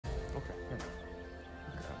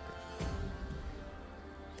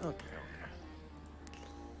Okay.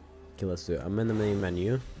 Okay, let's do it. I'm in the main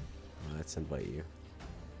menu. Let's invite you.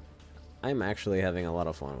 I'm actually having a lot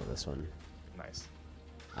of fun with this one. Nice.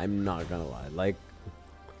 I'm not gonna lie. Like,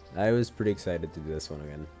 I was pretty excited to do this one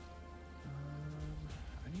again.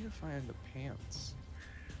 I need to find the pants.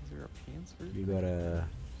 Is there a pants version? You gotta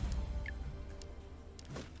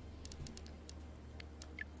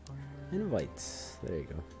invite. There you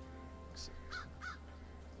go.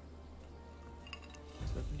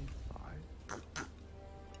 75.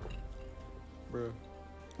 Bro.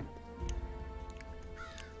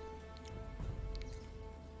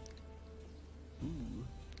 Ooh.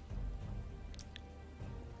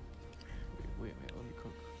 Wait, let me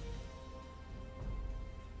cook.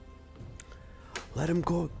 Let him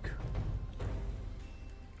cook.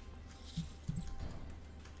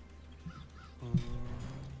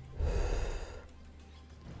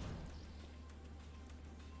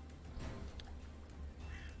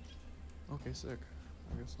 Okay, sick.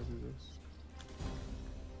 I guess I'll do this.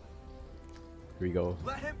 Here we go.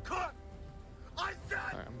 Let him cook! I said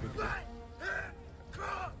Alright, I'm good. let him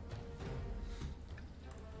cook!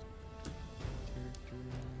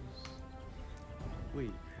 Characters.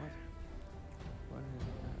 Wait, what? Why did I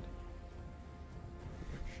add?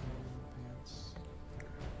 Protection, pants.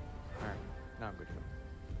 Alright, now I'm good to go.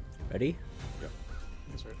 Ready? Yep.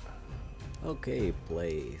 That's right. Okay,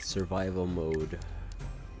 play survival mode.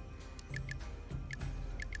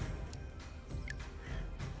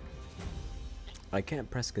 I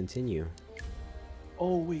can't press continue.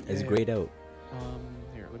 Oh, wait. It's grayed out.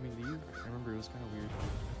 Here, let me leave. I remember it was kind of weird. I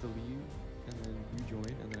have to leave, and then you join,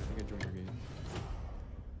 and then I think I join your game.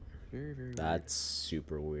 Very, very weird. That's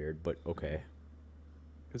super weird, but okay.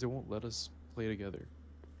 Because it won't let us play together.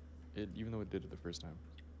 Even though it did it the first time.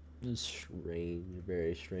 It's strange,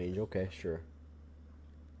 very strange. Okay, sure.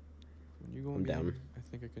 When you go I'm in down. game, I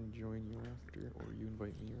think I can join you after, or you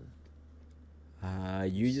invite me, or...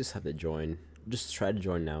 You just have to join. Just try to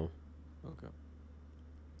join now. Okay.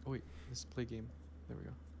 Oh wait, let's play game. There we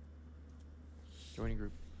go. Joining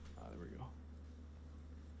group. Ah, there we go.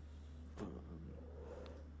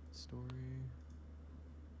 Story.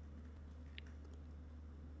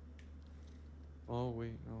 Oh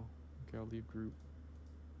wait, no. Okay, I'll leave group.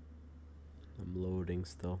 I'm loading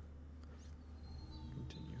still.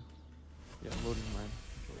 Continue. Yeah, I'm loading mine.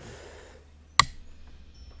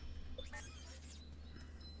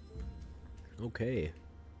 Okay,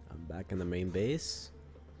 I'm back in the main base.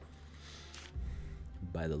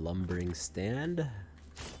 By the lumbering stand. I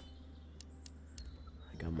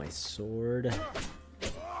got my sword.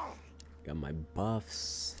 Got my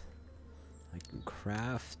buffs. I can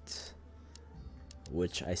craft.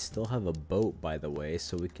 Which I still have a boat, by the way,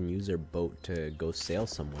 so we can use our boat to go sail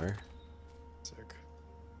somewhere. Sick.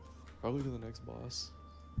 Probably to the next boss.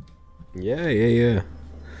 Yeah. We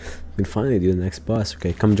can finally do the next boss.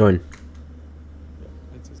 Okay, come join.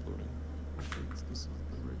 It's just loading. Hopefully this is the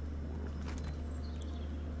right world.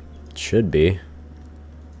 Should be.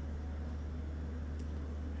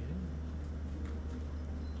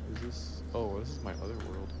 Is this... Oh, this is my other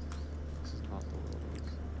world. This is not the world I was...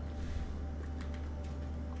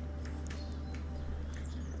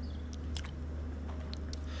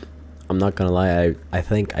 I'm not gonna lie, I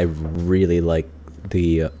think I really like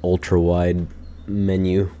the ultra wide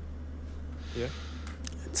menu. Yeah?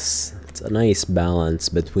 It's a nice balance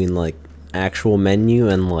between like actual menu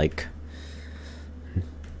and like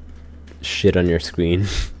shit on your screen.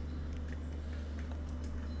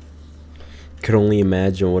 Could only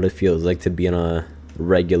imagine what it feels like to be on a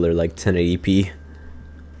regular like 1080p.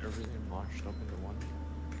 Everything washed up into one.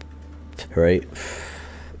 Right?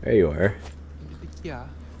 There you are. Yeah.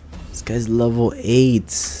 This guy's level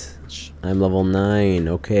 8. I'm level 9.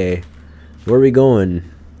 Okay. Where are we going?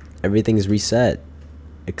 Everything's reset.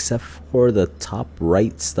 Except for the top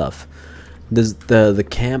right stuff. The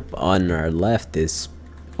camp on our left is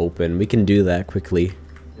open. We can do that quickly.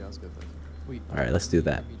 Yeah, let's get that. Wait. Alright, let's do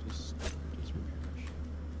that. Let me just refresh.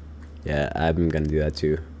 Yeah, I'm gonna do that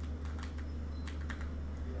too.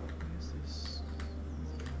 What is this?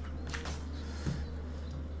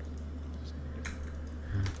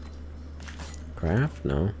 Craft?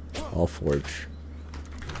 No. All forge.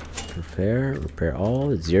 Repair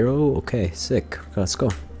all. 0. Okay, sick. Let's go.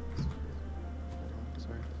 Sorry.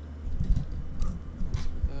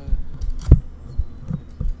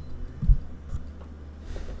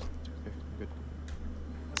 Okay, good.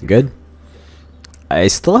 Good? I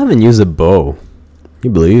still haven't used a bow. You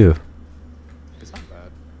believe? It's not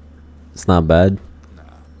bad. It's not bad. Nah.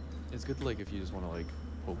 It's good like if you just want to like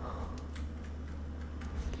poke.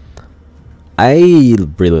 I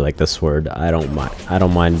really like the sword. I don't mind. I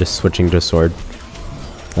don't mind just switching to sword.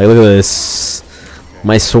 Like, look at this.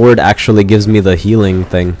 My sword actually gives me the healing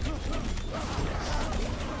thing.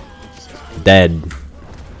 Dead.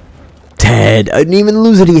 Dead. I didn't even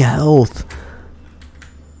lose any health.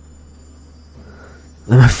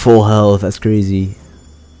 I'm at full health. That's crazy.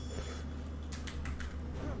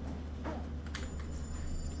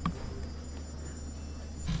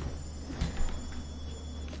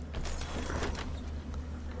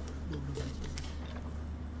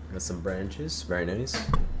 Got some branches. Very nice.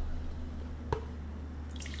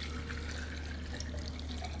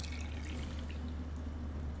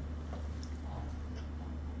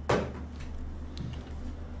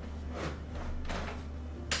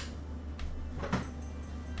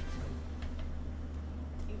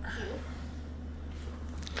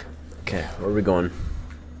 Okay, where are we going?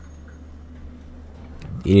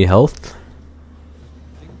 You need health?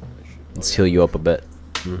 Let's heal you up a bit.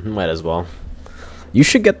 Might as well. You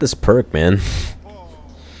should get this perk, man.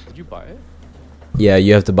 Did you buy it? Yeah,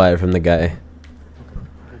 you have to buy it from the guy. Okay,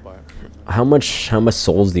 we'll buy it. How much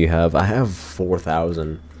souls do you have? I have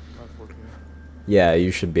 4,000. Yeah,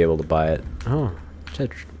 you should be able to buy it. Oh,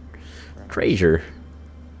 treasure.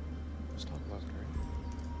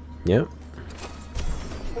 Yep.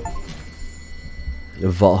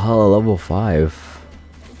 Valhalla level 5.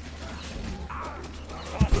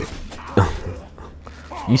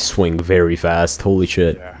 You swing very fast. Holy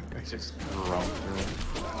shit. Yeah, I just run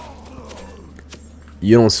through.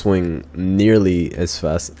 You don't swing nearly as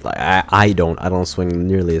fast. Like I don't swing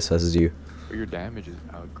nearly as fast as you. But your damage is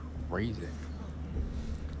crazy.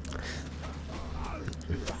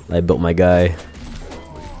 I built my guy.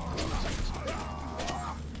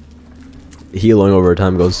 Healing over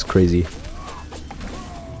time goes crazy.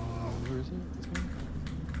 Where is it?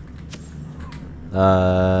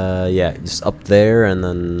 Yeah, just up there and What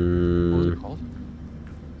was then it called?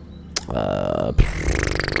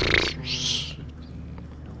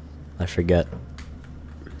 I forget.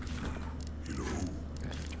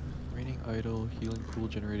 Raining idle, healing pool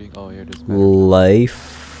generating. Oh, yeah, there's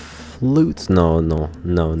Life loot? No.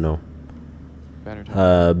 banner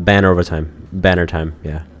time. Banner over time. Banner time,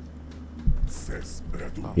 yeah.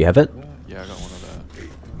 You have it? Yeah, I got one of that.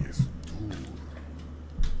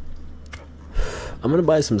 I'm gonna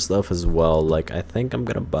buy some stuff as well. Like, I think I'm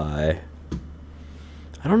gonna buy...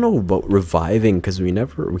 I don't know about reviving, because we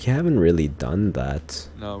haven't really done that.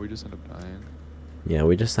 No, we just end up dying. Yeah,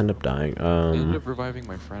 we just end up dying. I ended up reviving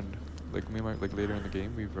my friend. Like, like later in the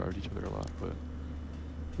game, we revived each other a lot, but...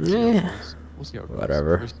 Yeah. We'll see how it goes.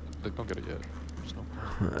 Whatever. First, like, don't get it yet. There's no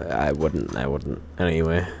point. I wouldn't.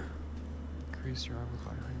 Anyway. Increase your armor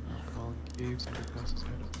by hiding alcohol in caves and passes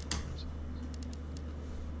ahead of the players.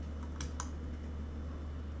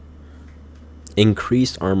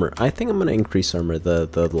 Increased armor. I think I'm gonna increase armor.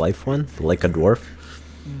 The life one, like a dwarf.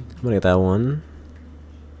 I'm gonna get that one.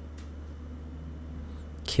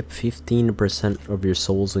 Keep 15% of your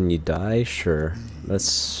souls when you die. Sure,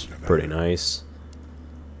 that's pretty nice.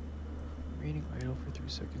 Raining idle for 3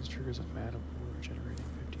 seconds triggers a mana pool regenerating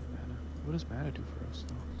 15 mana. What does mana do for us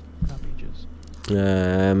though? Not mages.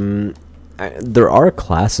 There are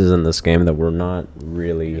classes in this game that we're not I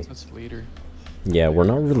really. guess that's later. Yeah, we're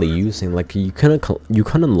not really using. Like, you can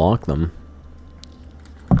unlock them.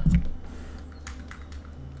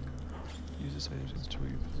 Use this item until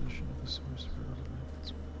your position of the source for other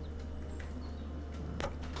methods.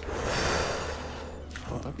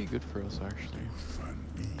 Oh, that'd be good for us actually.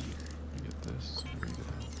 Get this. Get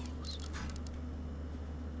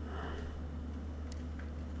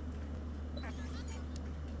that.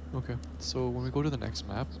 Okay, so when we go to the next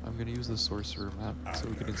map, I'm gonna use the sorcerer map so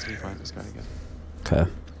we can instantly find this guy again. Okay.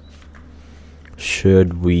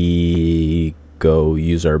 Should we go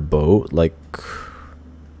use our boat? Like,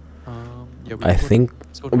 Yeah, I think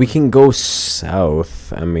we can go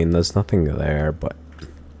south. I mean, there's nothing there, but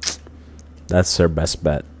that's our best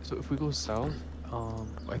bet. So if we go south, I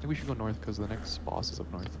think we should go north because the next boss is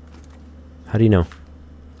up north. How do you know?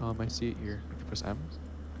 I see it here. If you press M,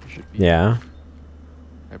 it should be. Yeah.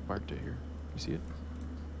 I marked it here. You see it?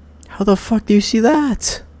 How the fuck do you see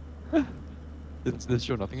that? Does it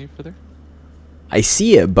show nothing for there? I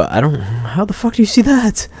see it, but I don't. How the fuck do you see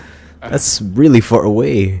that? That's really far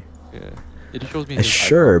away. Yeah. It shows me. his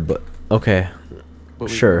Sure, icon, but okay. but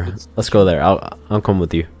wait, Sure, let's go there. I'll come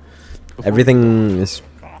with you. before we Everything is.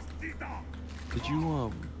 go, Did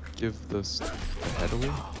you give this the head away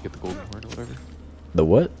to get the golden horn or whatever? The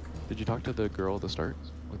what? Did you talk to the girl at the start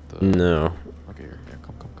with the? No. Okay, here,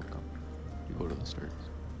 come. You go to the start.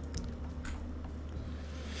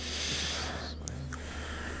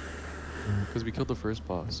 Because we killed the first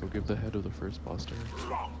boss, so give the head of the first boss to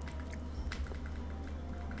her.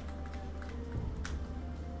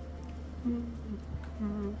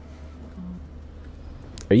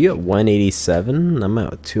 Are you at 187? I'm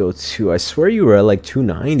at 202. I swear you were at like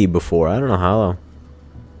 290 before. I don't know how.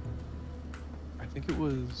 I think it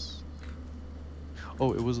was...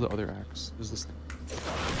 Oh, it was the other axe. Is this thing.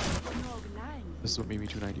 This is what made me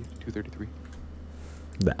 290, 233.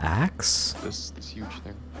 The axe? This huge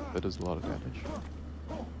thing that does a lot of damage.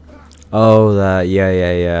 Oh, that.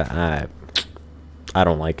 Yeah. I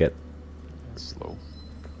don't like it. It's slow.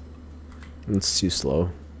 It's too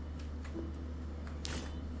slow.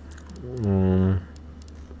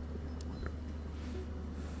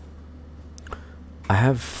 I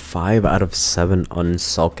have 5 out of 7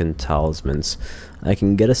 unsulken talismans. I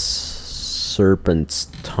can get a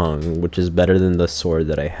serpent's tongue, which is better than the sword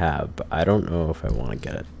that I have, but I don't know if I want to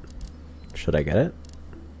get it. Should I get it?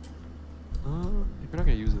 If you're not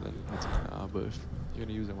gonna use it, then it's nah, but if you're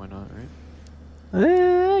gonna use it, why not, right?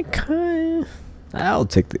 I'll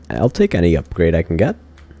take any upgrade I can get.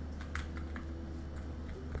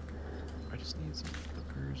 I just need some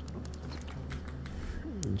flippers. I don't know if that's a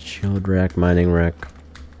total. Shield rack, mining rack.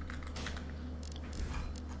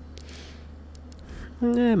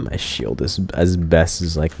 My shield is as best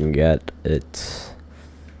as I can get it.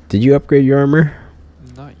 Did you upgrade your armor?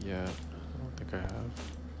 Not yet. I don't think I have.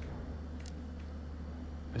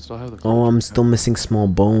 I still have the. Oh, I'm still missing small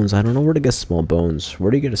bones. I don't know where to get small bones. Where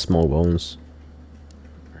do you get a small bones?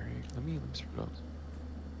 Alright, let me search it up.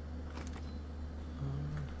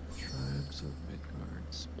 Tribes of Midgard,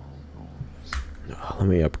 small bones. Oh, let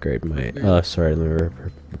me upgrade my. Sorry. Let me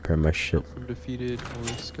repair my shit. From defeated or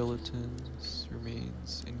skeletons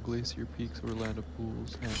remains in glacier peaks or land of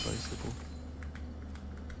pools and bicycle.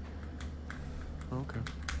 Okay,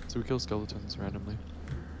 so we kill skeletons randomly.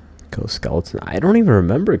 Kill skeleton. I don't even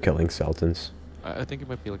remember killing skeletons. I think it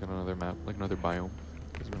might be like on another map, like another biome,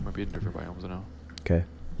 because we might be in different biomes now. Okay.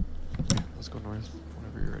 Okay, let's go north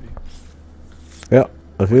whenever you're ready. Yeah,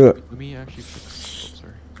 I feel it. Let me actually fix. Oh,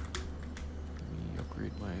 sorry. Let me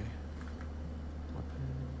upgrade my weapon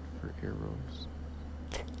for arrows.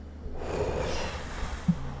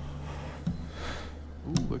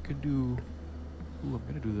 Ooh, I can do. Ooh, I'm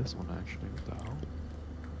gonna do this one actually. What the hell?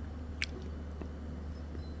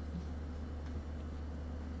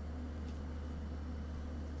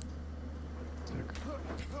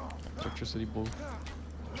 Electricity bolt.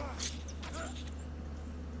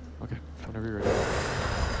 Okay, whenever you're ready.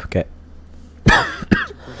 Okay.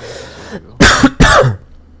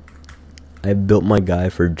 I built my guy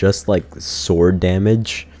for just like sword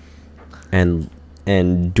damage and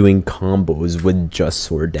doing combos with just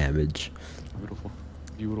sword damage. Beautiful.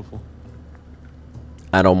 Beautiful.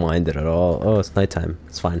 I don't mind it at all. Oh, it's nighttime.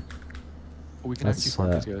 It's fine. Oh, we can actually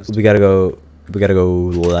find these guys. We gotta go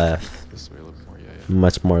left. This way a little more, yeah.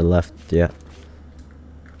 Much more left, yeah.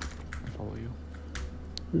 I follow you.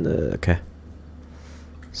 Okay.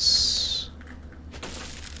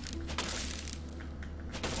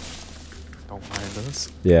 Don't mind us.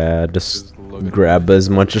 Yeah, just look at grab it. as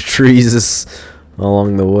much of trees as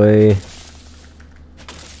along the way.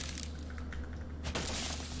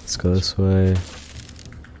 Let's go this way.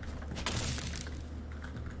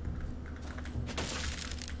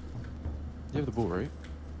 You have the boat, right?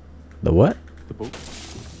 The what? The boat?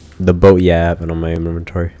 The boat, yeah, I have it on my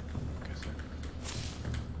inventory. Okay, so.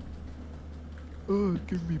 Oh,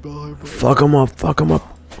 give me behind, bro. Fuck him up, fuck him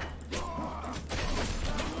up.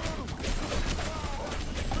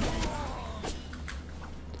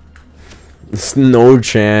 It's no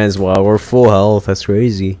chance. Wow, we're full health. That's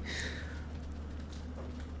crazy.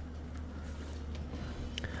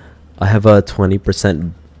 I have a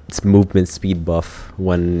 20% movement speed buff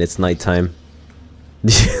when it's nighttime.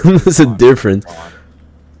 There's a difference.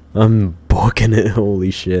 I'm booking it.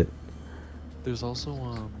 Holy shit. There's also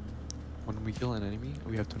when we kill an enemy,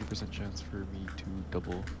 we have 20% chance for me to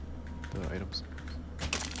double the items.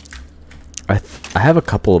 I have a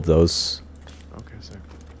couple of those. Okay, so.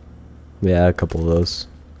 Yeah, a couple of those.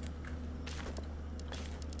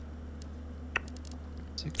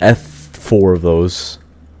 F4 of those.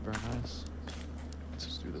 Very nice. Let's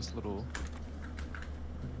just do this little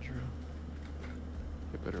intro.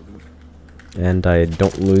 Get better loot. And I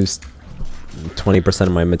don't lose 20%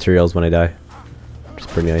 of my materials when I die. Which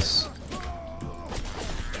is pretty nice.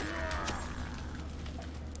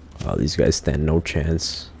 Wow, these guys stand no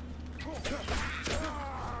chance.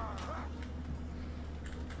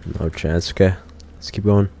 No chance. Okay, let's keep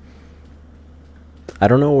going. I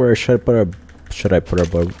don't know where should I put our boat?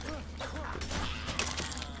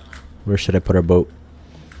 Where should I put our boat?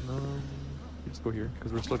 go here,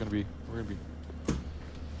 because we're still gonna be. We're gonna be.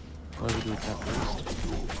 Why do we do camp first?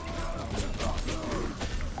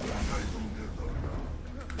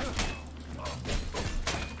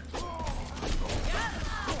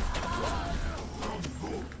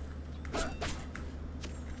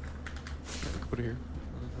 Put it here.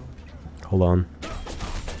 Hold on.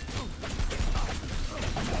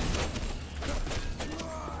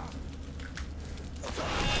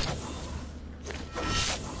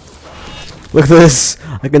 Look at this!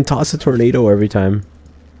 I can toss a tornado every time.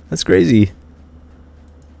 That's crazy.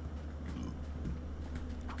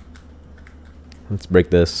 Let's break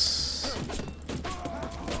this.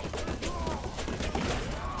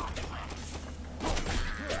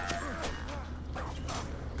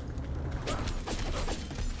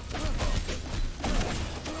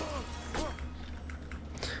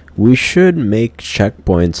 We should make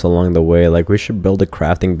checkpoints along the way. Like, we should build a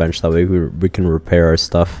crafting bench that way we can repair our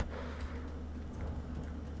stuff.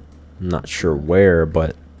 I'm not sure where,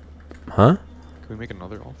 but... Huh? Can we make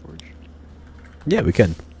another Allforge? Yeah, we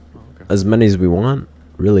could. Oh, okay. As many as we want,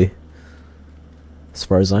 really. As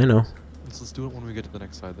far as I know. Let's do it when we get to the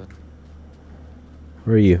next side then.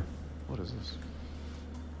 Where are you? What is this?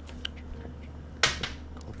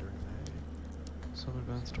 Called during May. Some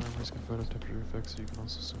advanced armors can fight off temperature effects, so you can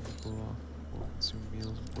also assume to cool off or consume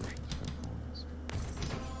meals and portions of alcohols.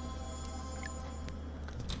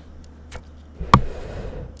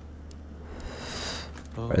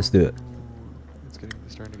 Let's do it.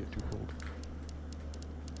 It's starting to get too cold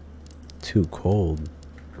Too cold.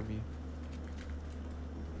 for me.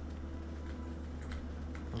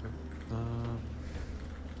 Okay.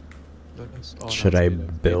 Let us, oh, no, Should it's I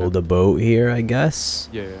daytime. build a boat here, I guess?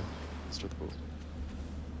 Yeah, yeah. Let's start the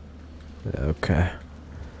boat. Okay.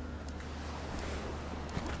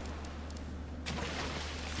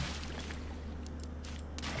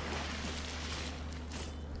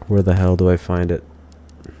 Where the hell do I find it?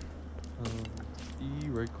 E,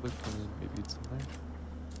 right click, and then maybe it's in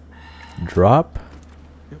there. Drop?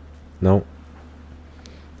 Yep. No.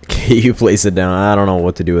 Okay, you place it down. I don't know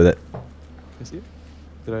what to do with it. I see it.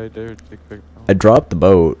 Did I dare pick it up? I dropped the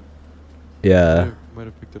boat. Yeah. Might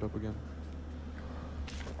have picked it up again.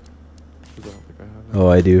 'Cause I don't think I have it. Oh,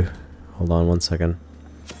 I do. Hold on one second.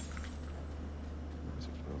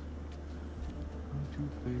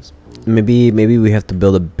 Maybe we have to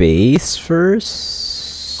build a base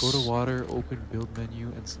first. Go to water, open build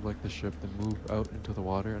menu, and select the ship. Then move out into the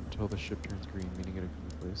water until the ship turns green, meaning it can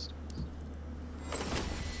be placed.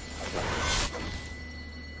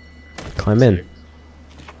 Climb in.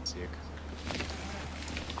 Sick.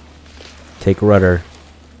 Take rudder.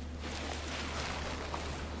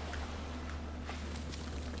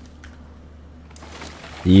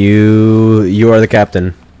 You are the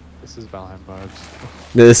captain. This is Valheim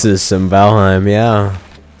vibes. This is some Valheim, yeah.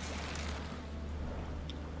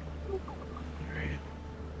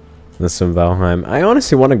 This is some Valheim. I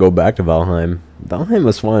honestly want to go back to Valheim. Valheim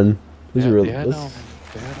was fun. It was really. They had, this- I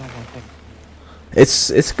think.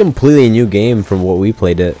 It's a completely new game from what we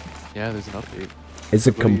played it. Yeah, there's an update. It's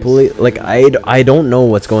a What do you complete like I don't know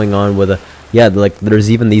what's going on with a yeah like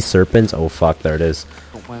there's even these serpents. Oh fuck, there it is.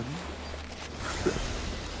 When?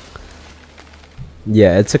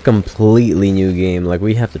 Yeah, it's a completely new game. Like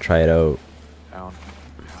we have to try it out. Down.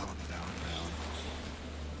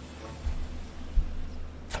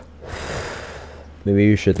 Maybe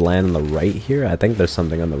you should land on the right here. I think there's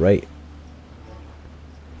something on the right.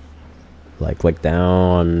 Like click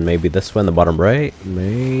down, maybe this one, the bottom right.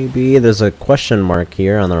 Maybe there's a question mark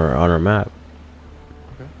here on our map.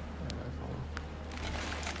 Okay. Yeah, I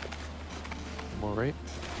follow. More right?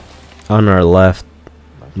 On our left.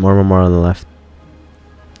 Left? More on the left.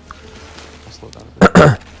 I'll slow down a bit.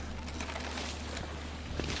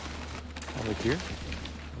 Oh, like here?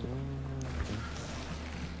 Okay.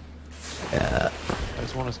 Yeah. I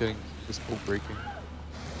just want us getting this boat breaking.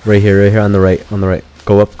 Right here on the right,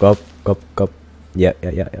 Go up. Yeah.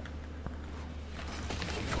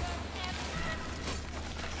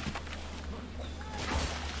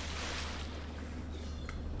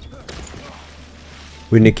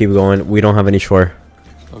 We need to keep going. We don't have any shore.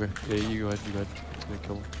 Okay, yeah, you go ahead. It's gonna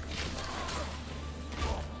kill him.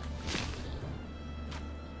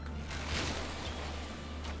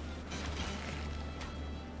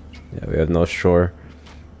 Yeah, we have no shore.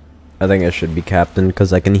 I think I should be captain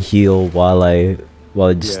because I can heal while I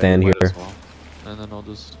just stand you here. might as well. And then I'll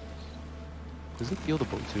just... Does it heal the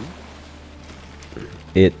boat too?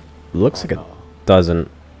 It looks like it no. doesn't.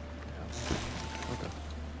 Yeah. Okay.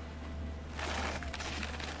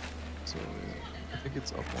 So, I think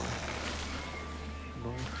it's up more.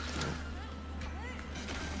 No.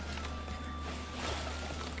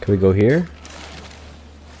 Can we go here?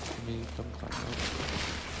 Can we come climb up?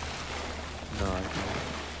 No, I can't.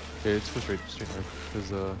 Okay, let's go straight north, because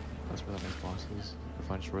that's where that nice boss is. We'll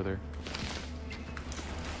find shore there.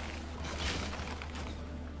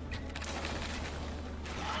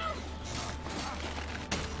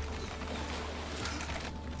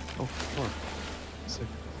 Oh, floor. Sick.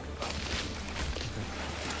 Okay.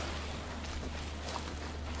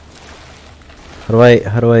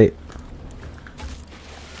 How do I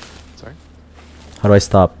Sorry? How do I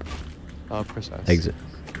stop? Press S. Exit.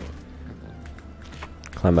 And then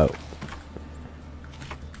Climb out.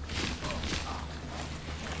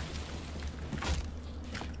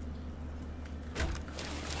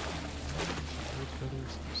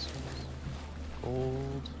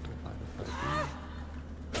 gold.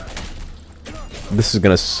 This is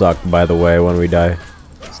gonna suck, by the way, when we die.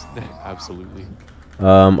 Absolutely.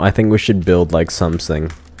 I think we should build like something,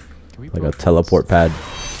 Can we like a build teleport pad.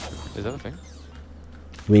 Is that a thing?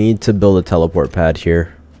 We need to build a teleport pad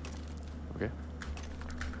here. Okay.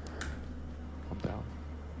 I'm down.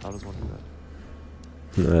 How does one do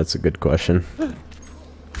that? No, that's a good question.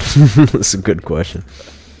 That's a good question.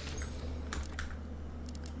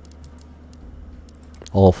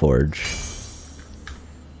 All forge.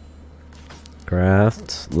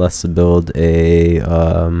 Craft. Let's build a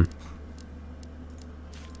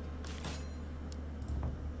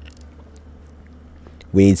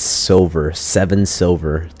we need silver, 7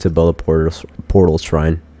 silver to build a portal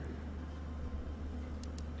shrine.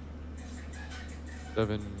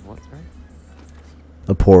 7 what, sorry?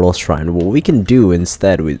 A portal shrine. What we can do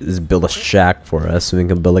instead is build a shack for us, and we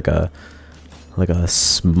can build like a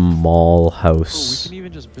small Oh, we house. can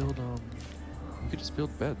even just build we could just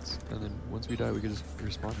build beds, and then once we die we can just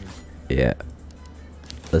respawn here. Yeah.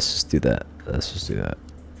 Let's just do that. Let's just do that.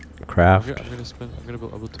 I'm Craft. gonna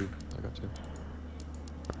build level 2. I got 2. There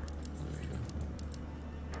we go.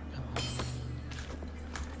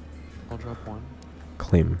 I'll drop 1.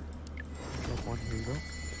 Claim. Drop 1, here we go.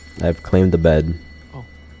 I've claimed the bed. Oh. Okay.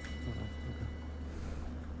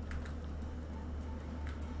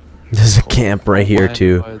 There's a camp right here Mind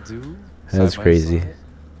too. if I do? That's Side by crazy. side?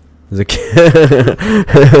 There's a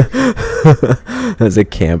there's a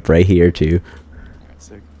camp right here too. Alright,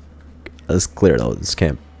 sick. Let's clear out this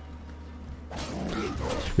camp.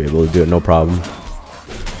 Should be able to do it, no problem.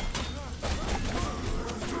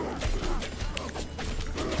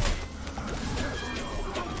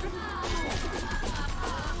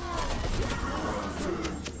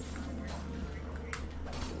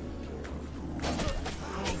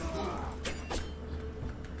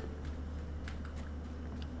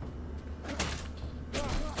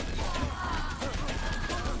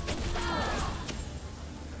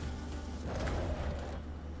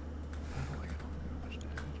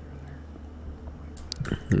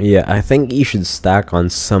 Yeah, I think you should stack on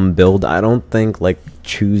some build. I don't think like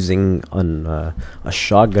choosing on a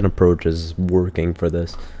shotgun approach is working for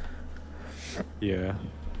this. Yeah.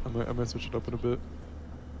 I might switch it up in a bit.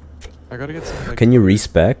 I gotta get some like... Can you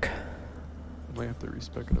respec? I might have to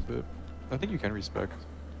respec in a bit. I think you can respec.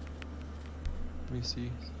 Let me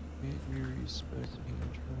see. Can you respec?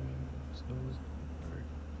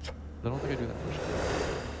 I don't think I do that much.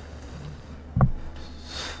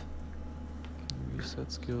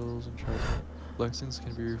 Reset skills and try to... Blessings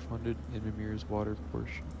can be refunded in Mimir's water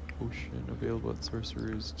portion ocean available at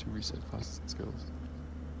sorcerers to reset classes and skills.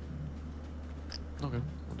 Okay,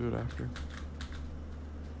 we'll do it after.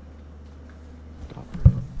 Stop.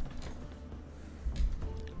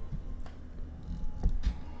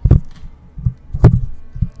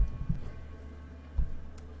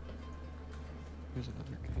 Here's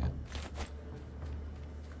another can.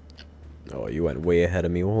 Oh, you went way ahead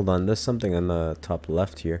of me. Hold on, there's something on the top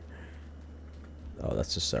left here. Oh,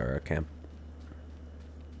 that's just our camp.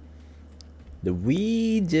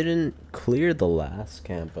 We didn't clear the last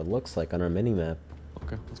camp, it looks like, on our mini-map.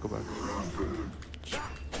 Okay, let's go back.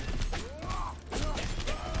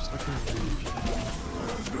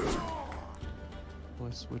 Will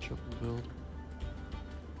I switch up the build?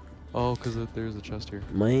 Oh, because there's a chest here.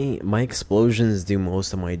 My explosions do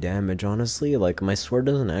most of my damage, honestly. Like, my sword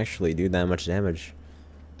doesn't actually do that much damage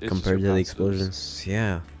It's compared to your the passives. explosions.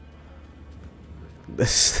 Yeah.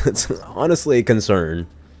 That's honestly a concern.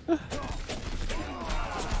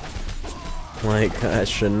 Like, that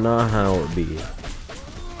should not how it be.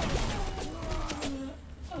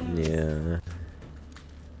 Yeah.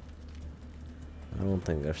 I don't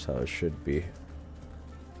think that's how it should be.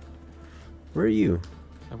 Where are you?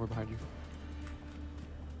 And we're behind you.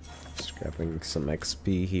 Scrapping some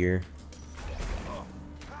XP here.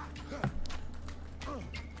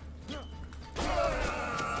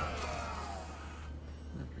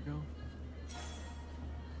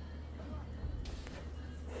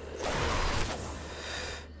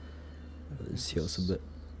 heal us a bit.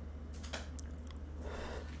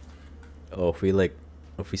 Oh,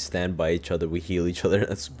 if we stand by each other, we heal each other.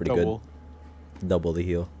 That's pretty Double. good. Double the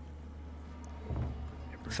heal.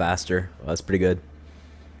 Faster. Oh, that's pretty good.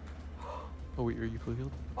 Oh wait, are you fully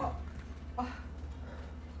healed?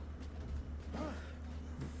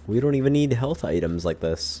 We don't even need health items like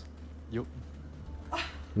this. Yup.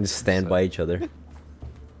 We just stand by each other.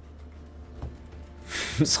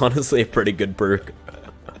 It's honestly a pretty good perk.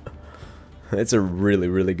 It's a really,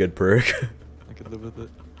 really good perk. I could live with it.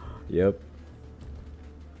 Yep.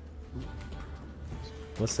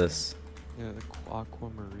 What's this? Yeah, the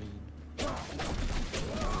aquamarine.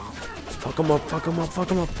 Fuck him up, fuck him up, fuck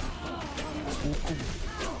him up.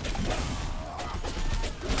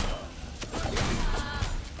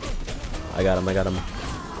 I got him, I got him.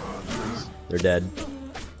 They're dead.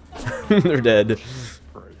 They're dead.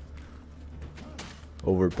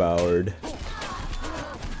 Overpowered.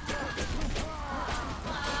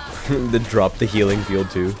 They dropped the healing field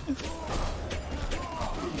too.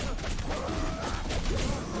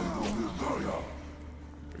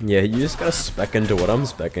 Yeah, you just gotta spec into what I'm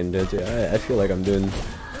specking into. I feel like I'm doing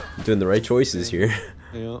the right choices here.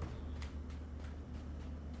 Yeah.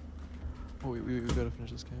 Oh wait, we gotta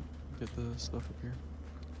finish this camp. Get the stuff up here.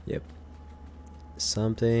 Yep.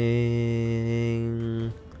 Something.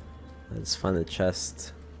 Let's find the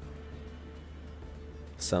chest.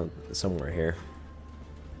 Somewhere here.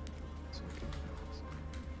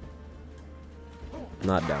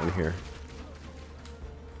 Not down here.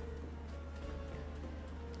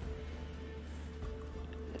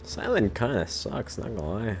 Silent kinda sucks, not gonna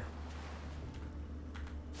lie.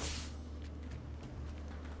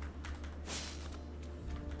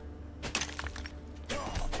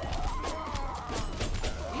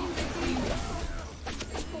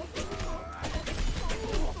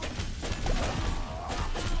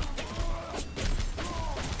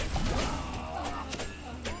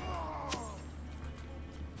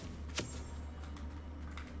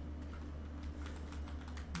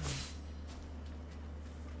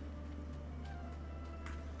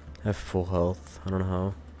 I have full health. I don't know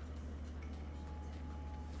how.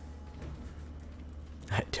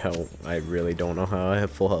 I don't. I really don't know how I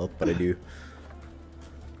have full health, but I do. You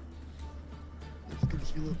can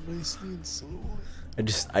heal up nicely and slowly.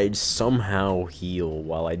 I somehow heal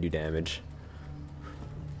while I do damage.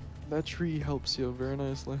 That tree helps you very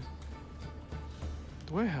nicely.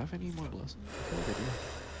 Do I have any more blessings? I feel like I do.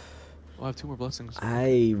 I'll have 2 more blessings.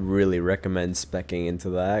 I really recommend specking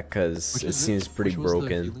into that because it seems pretty Which was the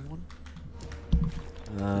broken. healing one?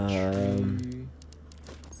 Tree.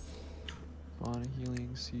 Fauna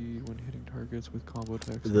healing, see when hitting targets with combo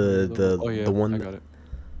attacks. Oh, yeah, the one I got it.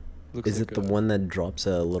 Looks is like it the one that drops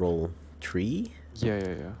a little tree?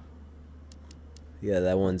 Yeah. Yeah,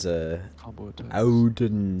 that one's a Combo attacks.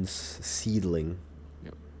 Odin's seedling.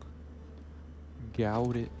 Yep.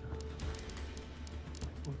 Gout it.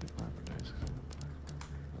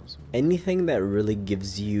 Anything that really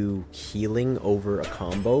gives you healing over a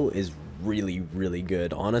combo is really, really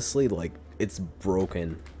good. Honestly, like, it's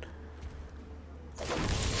broken.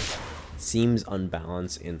 Seems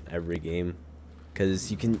unbalanced in every game.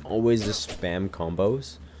 Because you can always just spam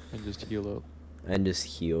combos. And just heal up. And just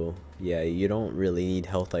heal. Yeah, you don't really need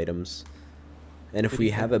health items. And if But we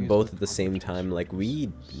you have can it use both the at the same combos time, like, we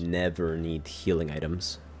first. never need healing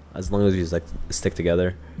items. As long as we just, like, stick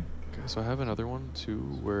together. Okay, so I have another one too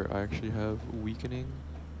where I actually have weakening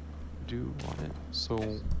do on it. So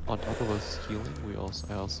on top of us healing,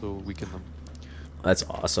 I also weaken them. That's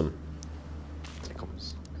awesome.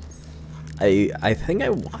 Tickums. I think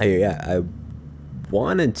I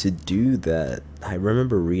wanted to do that. I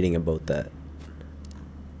remember reading about that.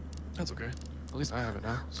 That's okay. At least I have it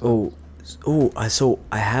now. So So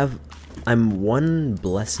I'm one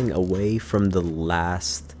blessing away from the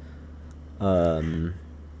last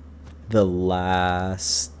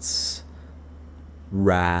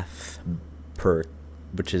wrath perk,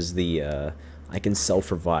 which is the I can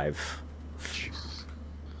self-revive. Jesus.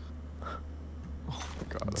 Oh my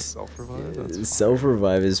god, a self-revive? That's fire.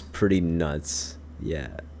 Self-revive is pretty nuts.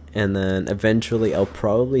 Yeah. And then eventually I'll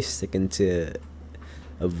probably stick into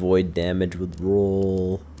avoid damage with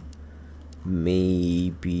roll,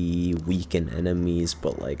 maybe weaken enemies,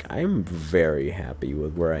 but like I'm very happy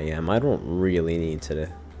with where I am. I don't really need to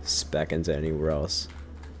spec into anywhere else.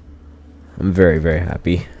 I'm very, very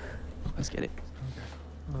happy. Let's get it.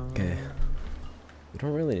 Okay. We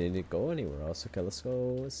don't really need to go anywhere else. Okay, let's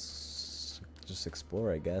go. Let's just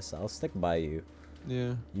explore, I guess. I'll stick by you.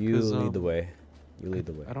 Yeah. You 'cause, lead the way. You lead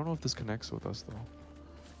the way. I don't know if this connects with us though.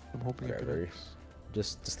 I'm hoping it Whatever. connects.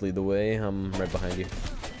 Just lead the way. I'm right behind you.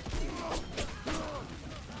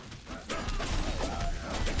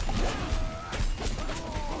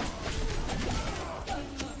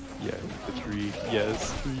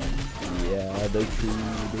 Yes, please. Yeah, the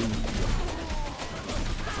tree.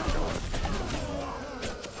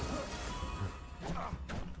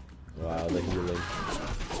 Wow, the healing.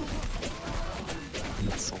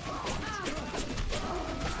 That's so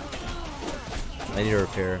I need to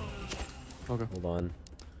repair. okay. Hold on.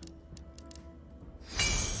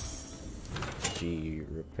 G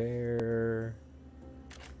repair.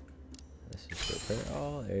 Let's just repair.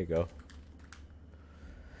 Oh, there you go.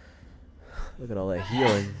 Look at all that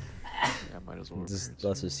healing. Yeah, might as well.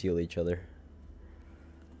 Let's just heal each other.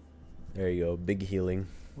 There you go. Big healing.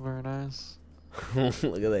 Very nice. Look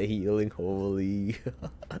at that healing. Holy.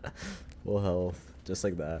 Full health. Just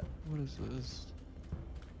like that. What is this?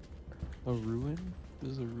 A ruin?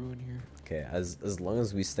 There's a ruin here. Okay, as long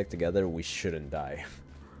as we stick together, we shouldn't die.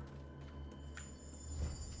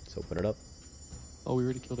 Let's open it up. Oh, we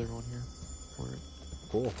already killed everyone here. Or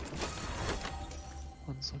Cool.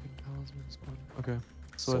 unsucking talisman spawn. Okay.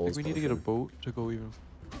 So I Souls think we need to get a potion. boat to go even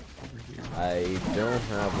over here. I don't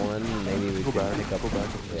have one. Maybe we Go can back, pick up. go back.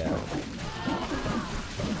 Yeah.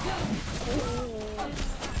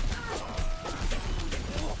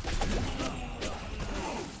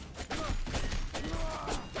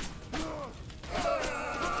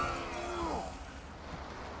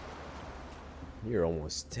 You're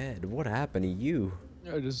almost dead. What happened to you?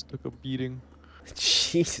 I just took a beating.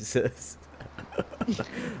 Jesus.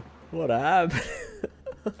 What happened?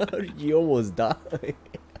 How did you almost die?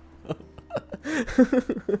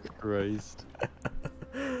 Christ.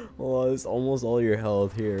 Oh, it's almost all your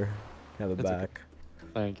health here. Have it It's okay. back.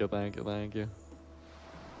 Thank you, thank you, thank you.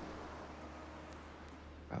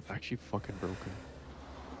 That's actually fucking broken.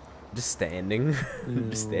 Just standing. Ew.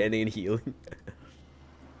 Just standing and healing.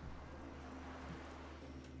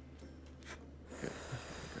 Okay,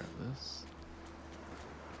 grab this.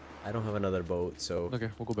 I don't have another boat, so Okay,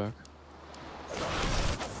 we'll go back.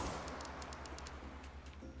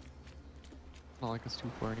 Not like it's too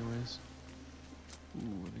far anyways.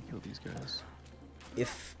 Ooh, let me kill these guys.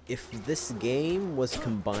 if this game was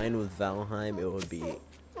combined with Valheim, it would be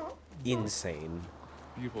insane.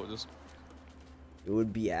 Beautiful, just It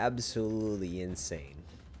would be absolutely insane.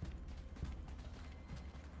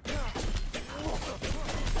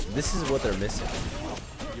 This is what they're missing.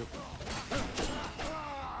 yep.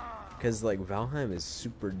 Because, like, Valheim is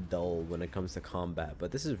super dull when it comes to combat,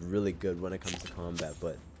 but this is really good when it comes to combat,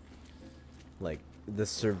 but, like, the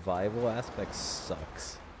survival aspect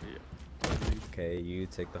sucks. Yeah. Okay, you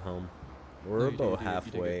take the helm. No, We're you take it, about you take it,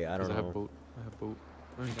 halfway, I 'cause don't I have know. boat. I have boat.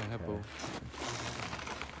 I mean, I have Okay. boat.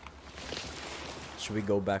 Should we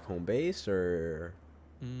go back home base, or...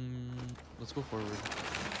 Let's go forward.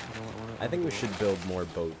 I think we should build more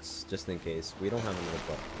boats, just in case. We don't have another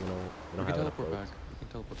boat. We We don't can have enough teleport boats. back. We can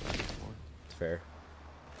teleport back if you want. It's fair.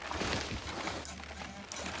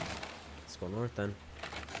 Let's go north then.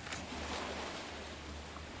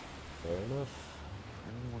 Fair enough. I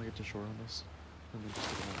really want to get to shore on this. And then just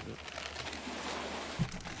get around it.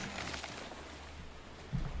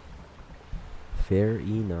 Fair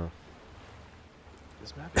enough.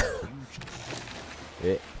 This map is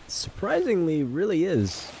huge. It surprisingly really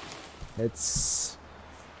is. It's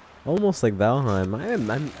almost like Valheim.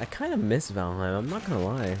 I kind of miss Valheim. I'm not gonna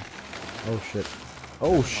lie. Oh shit.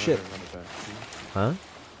 Oh shit. Run it back, see? Huh?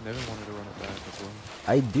 Never wanted to run it back as well.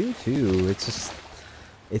 I do too. It's just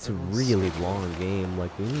it's a Everyone's really schedule. long game.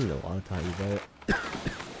 Like we need a lot of time. But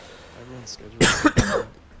Everyone's schedule.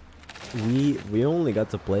 we only got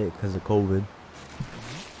to play it because of COVID.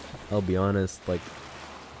 I'll be honest. Like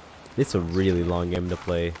it's a really long game to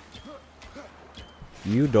play.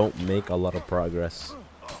 You don't make a lot of progress.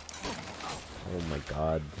 Oh my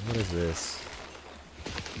god. What is this?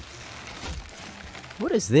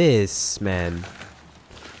 What is this, man?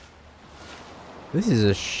 This is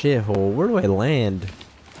a shithole. Where do I land?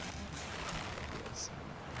 Yes.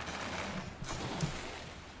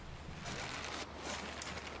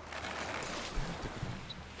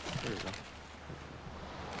 There we go.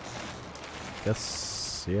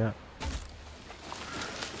 Guess, yeah.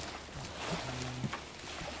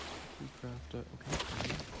 We craft it. Okay.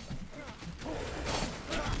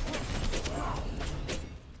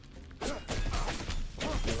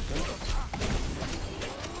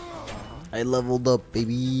 I leveled up,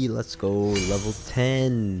 baby. Let's go. Level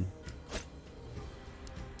 10.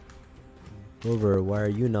 Over, why are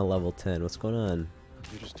you not level 10? What's going on?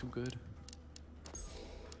 You're just too good.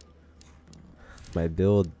 My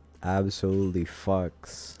build absolutely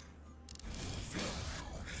fucks.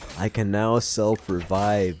 I can now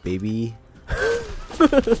self-revive, baby.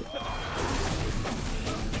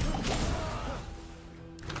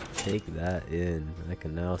 Take that in. I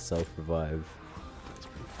can now self-revive.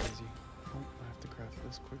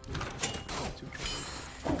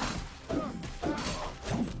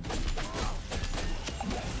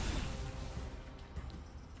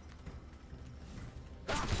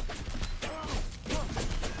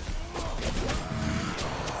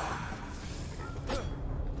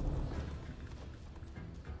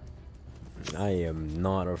 I am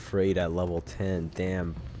not afraid at level 10.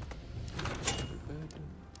 Damn.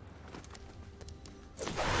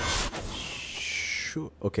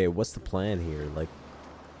 Sure. Okay, what's the plan here? Like,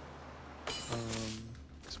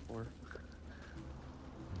 Explore.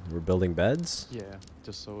 we're building beds? Yeah,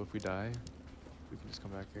 just so if we die, we can just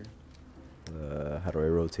come back here. How do I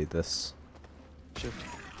rotate this? Shift.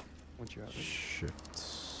 Once you have it. Shift.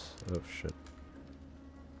 Oh shit.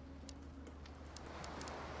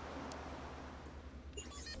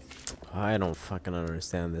 I don't fucking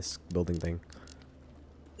understand this building thing.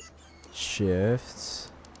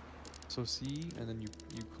 Shift. So C, and then you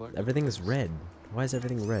collect. Everything is red. Why is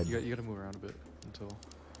everything red? You gotta move around a bit until.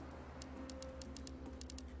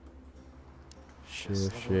 Shift,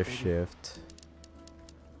 level shift, 80. shift.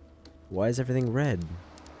 Why is everything red?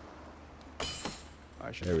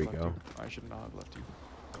 I should There we have left go. you. I should not have left you.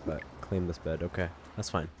 But claim this bed. Okay, that's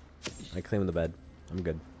fine. I claim the bed. I'm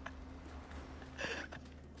good.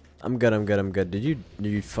 I'm good. I'm good. I'm good. Did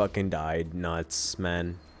you fucking die? Nuts,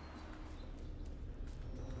 man.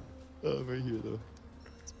 Oh, right here though.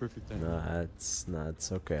 It's perfect time. Nuts,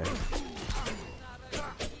 nuts. Okay.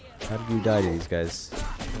 How did you die to these guys?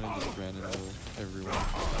 And I just ran into everyone.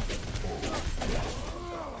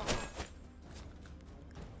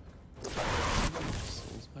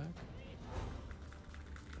 Souls back.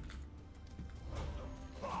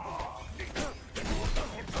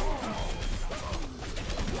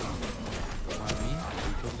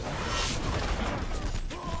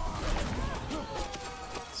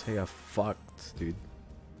 So I got fucked, dude.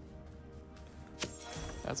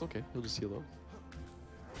 That's okay. He'll just heal up.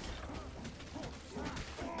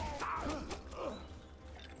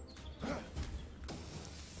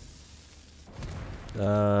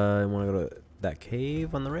 I want to go to that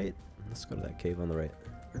cave on the right. Let's go to that cave on the right.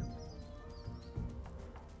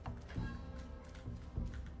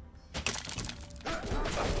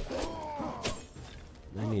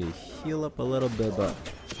 I need to heal up a little bit, but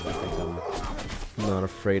I think I'm not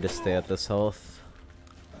afraid to stay at this health.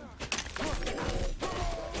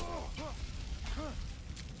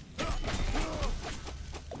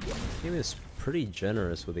 This game is pretty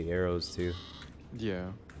generous with the arrows too. Yeah,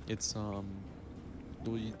 it's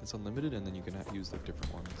it's unlimited, and then you can use like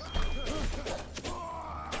different ones.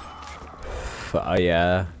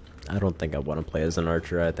 Yeah, I don't think I want to play as an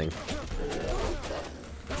archer. I think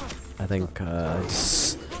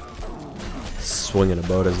swinging a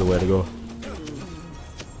bow is the way to go. You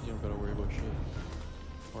don't gotta worry about shit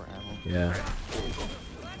or ammo. Yeah.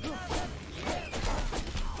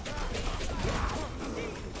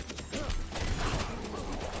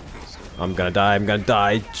 I'm gonna die. I'm gonna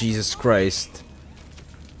die. Jesus Christ.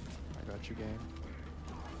 I got you, gang.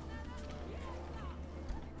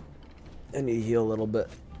 I need to heal a little bit.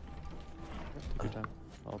 Take your time.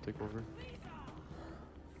 I'll take over.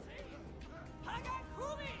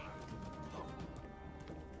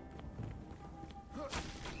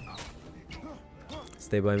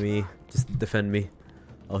 Stay by me. Just defend me.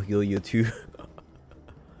 I'll heal you too.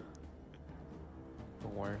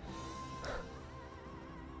 Don't worry.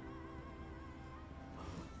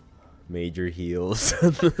 Major heals.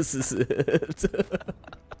 This is it.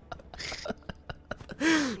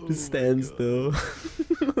 Just stand still.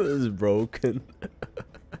 This is broken.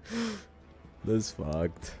 This is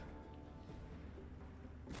fucked.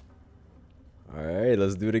 Alright,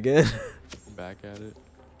 let's do it again. Back at it.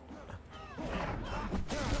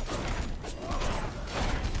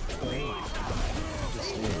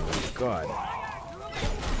 Oh God.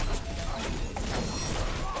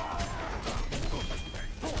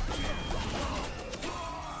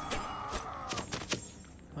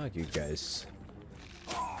 Fuck you guys.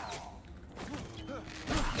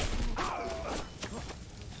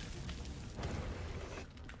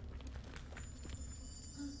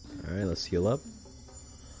 Alright, let's heal up.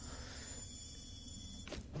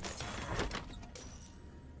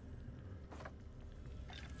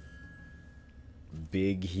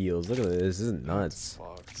 Big heals. Look at this. This is nuts.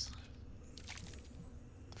 Fucked.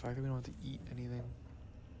 The fact that we don't have to eat anything.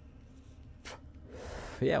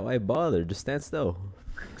 Yeah, why bother? Just stand still.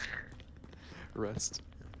 Rest.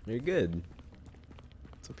 You're good.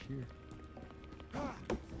 What's up here?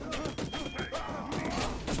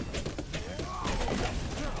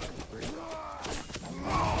 Great.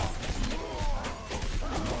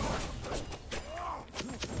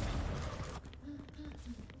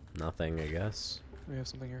 Nothing, I guess. We have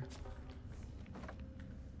something here.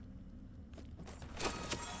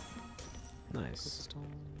 Nice. Crystal.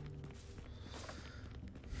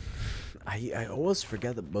 I always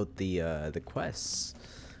forget about the quests.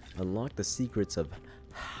 Unlock the secrets of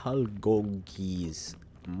Halgogi's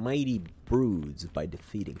mighty broods by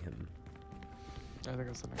defeating him. I think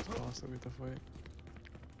that's the next boss that we have to fight.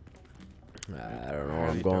 I don't know where I'm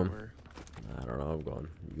Highly going. doubt we're- I don't know where I'm going.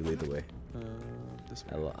 You lead the way. This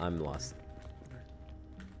way. I'm lost.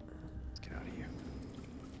 Let's get out of here.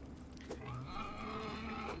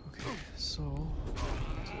 Okay, so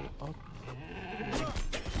up.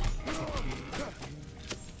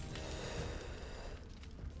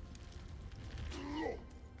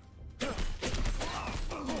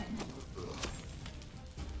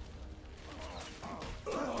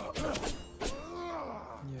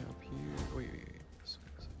 Yeah, up here. Wait.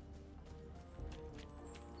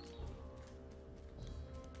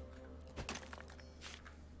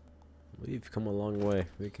 We've come a long way.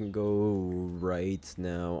 We can go right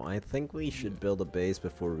now. I think we should build a base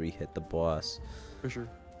before we hit the boss. For sure.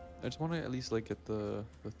 I just want to at least like get the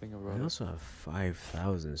thing about I it. also have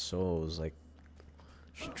 5,000 souls. Like,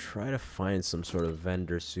 should try to find some sort of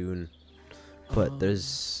vendor soon. But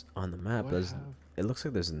there's on the map. It looks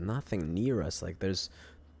like there's nothing near us. Like there's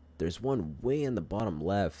one way in the bottom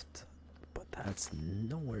left, but that's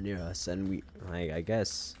nowhere near us. And I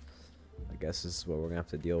guess this is what we're gonna have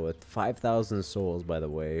to deal with. 5,000 souls, by the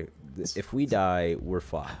way. If we die, we're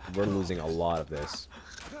fucked. We're losing a lot of this.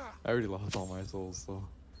 I already lost all my souls, so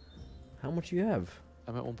How much you have?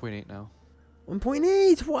 I'm at 1.8 now.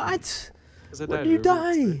 1.8. What? 'Cause I When died, did you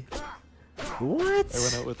remember? die? What? I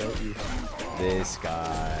went out without you. This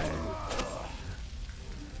guy.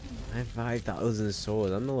 I have 5,000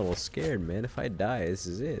 souls. I'm a little scared, man. If I die, this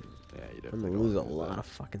is it. Yeah, you I'm definitely gonna don't lose a wanna do lot that. of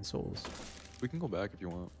fucking souls. We can go back if you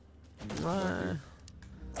want.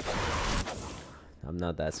 I'm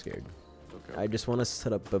not that scared. Okay. I just want to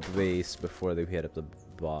set up a base before they hit up the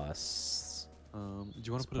boss. Do you want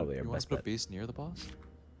It's to put probably our you want best to put a bet. base near the boss?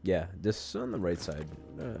 Yeah, just on the right side.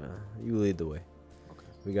 You lead the way. Okay.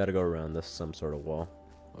 We gotta go around this some sort of wall.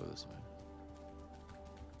 Oh, this way.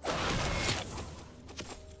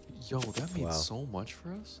 Yo, that made Wow. so much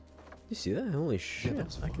for us. You see that? Holy shit! Yeah, that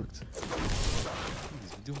was I can. fucked.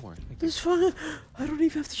 Please, do more. Thank you. This fun. I don't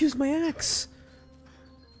even have to use my axe.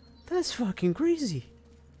 That's fucking crazy.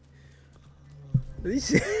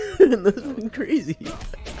 That's fucking crazy.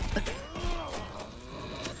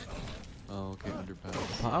 Oh, okay,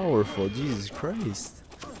 underpass. Powerful, Jesus Christ.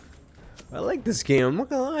 I like this game, I'm not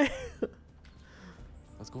gonna lie.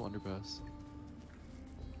 Let's go underpass.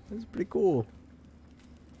 That's pretty cool.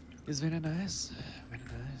 It's very nice. Very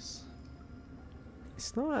nice.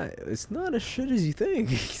 It's not as shit as you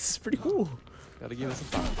think. It's pretty cool. Gotta give it some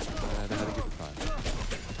time. I had to give it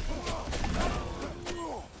time.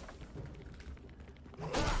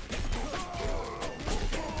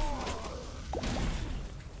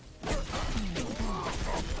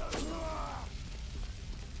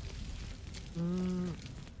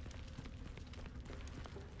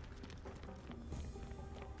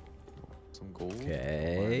 Some gold.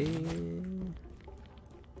 Okay.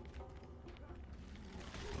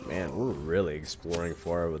 Man, we're really exploring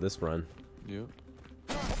far with this run. Yep.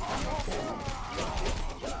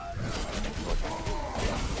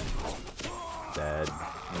 Dead.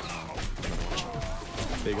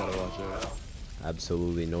 They gotta watch out.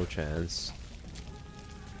 Absolutely no chance.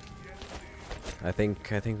 I think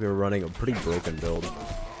we were running a pretty broken build. Oh,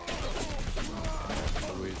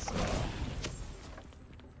 wait,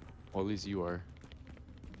 well, at least you are.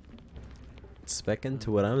 Spec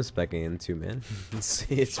into what I'm specking into, man.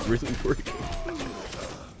 It's really working.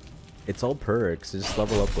 It's all perks. Just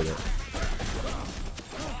level up with it.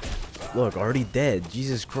 Look, already dead.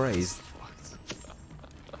 Jesus Christ.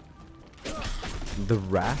 The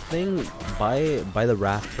rafting by the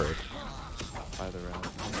raft perk. By the round.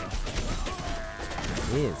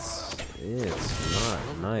 It's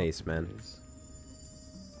not nice, man.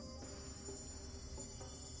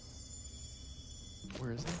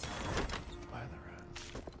 Where is it? By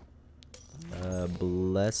the round.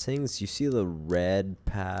 Blessings. You see the red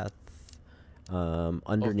path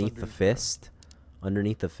underneath the Thunder. fist?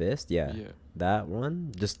 Underneath the fist? Yeah. Yeah. That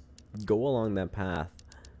one? Just go along that path.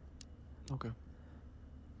 Okay.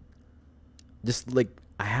 Just like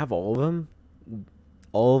I have all of them.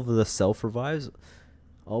 All of the self revives.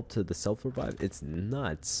 All up to the self revive. It's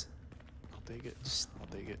nuts. I'll take it. I'll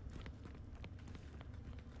take it.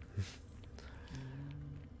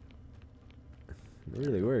 It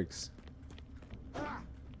really works.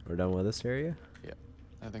 We're done with this area? Yeah.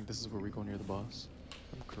 I think this is where we go near the boss.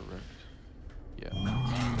 I'm correct.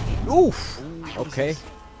 Yeah. Oof! Ooh, Okay. Jesus.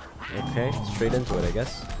 Okay, straight into it, I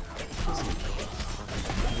guess.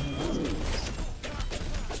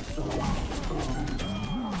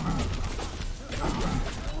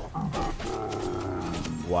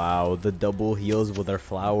 Wow, the double heals with our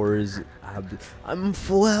flowers. I'm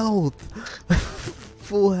full health.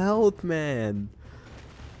 Full health, man.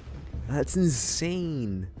 That's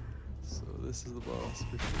insane. So this is the boss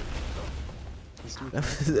for sure. Let's do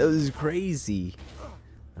it. That was crazy.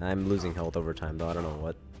 I'm losing health over time, though. I don't know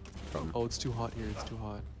what. From. Oh, it's too hot here. It's too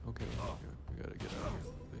hot. Okay, we gotta get out of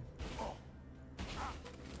here.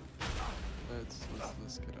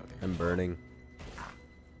 Let's get out of here. I'm burning.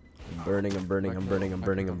 I'm burning. I'm burning. I'm burning. I'm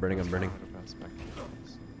burning. I'm burning. I'm burning.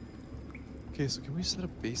 Okay, so can we set a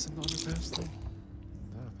base in the underpass though?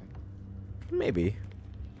 That thing. Maybe.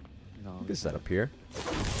 No. We can set up here.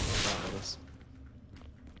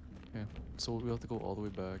 Yeah. So we have to go all the way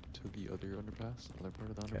back to the other underpass, other part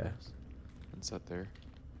of the underpass, and set there.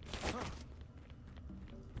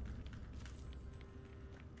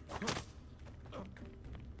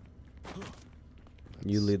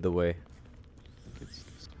 You lead the way.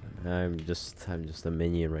 I'm just a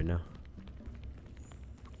minion right now.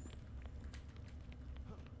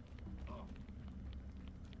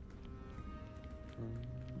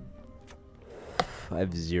 I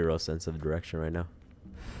have zero sense of direction right now.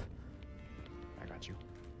 I got you.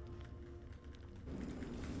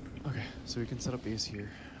 Okay, so we can set up base here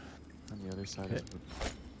on the other side of the.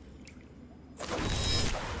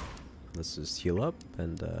 Let's just heal up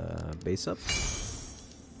and base up. There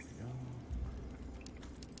we go.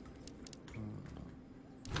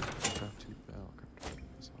 Craft two bell. Craft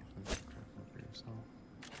yourself. Craft one for yourself.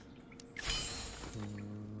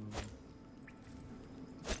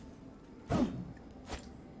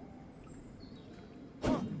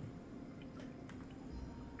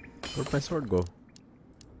 Where'd my sword go?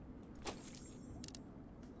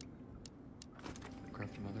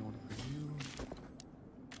 Craft another one for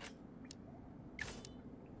you.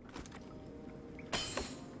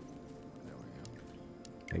 There we go.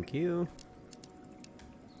 Thank you.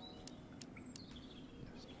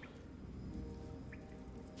 Yes.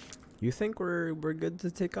 You think we're good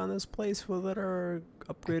to take on this place with our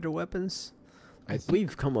upgraded weapons? I think-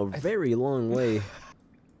 We've come a very long way.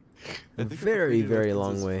 I A think very, upgraded very weapons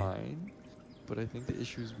long is way. Fine, but I think the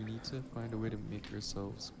issue is we need to find a way to make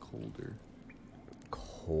ourselves colder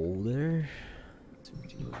Colder? to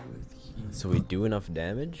deal with heat. So we do enough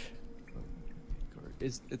damage?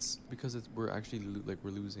 It's because we're actually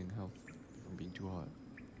we're losing health from being too hot.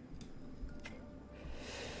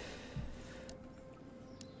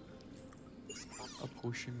 A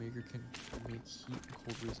potion maker can make heat and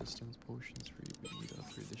cold resistance potions for you, but you need to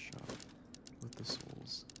upgrade the shop with the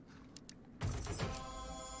souls.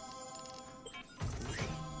 Potion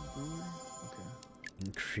brewer? Okay.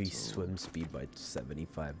 Increase So- swim speed by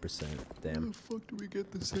 75%. Where Damn. the fuck do we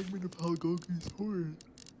get the segment of Halgogi's horn?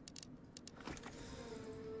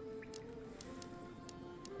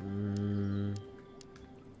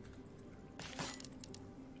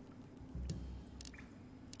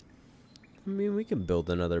 I mean, we can build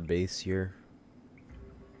another base here.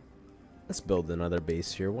 Let's build another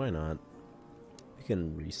base here. Why not? We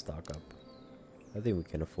can restock up. I think we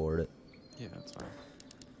can afford it. Yeah, that's fine.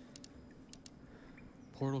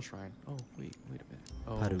 Portal shrine. Oh, wait a minute.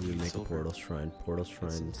 Oh, How do we need make silver. a portal shrine? Portal shrine,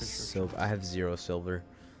 construction. silver. I have 0 silver.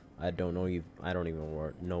 I don't know you. I don't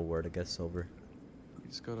even know where to get silver. We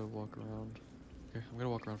just gotta walk around. Okay, I'm gonna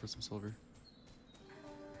walk around for some silver.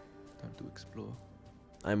 Time to explore.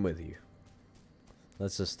 I'm with you.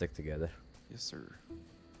 Let's just stick together. Yes, sir.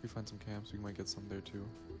 If we find some camps, we might get some there too.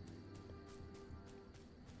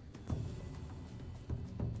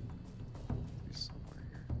 Be somewhere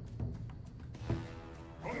here.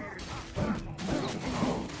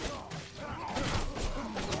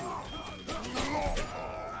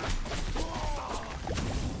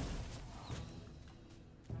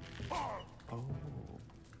 Oh.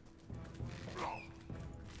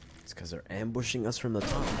 It's because they're ambushing us from the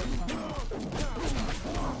top.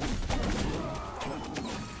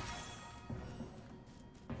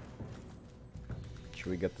 Should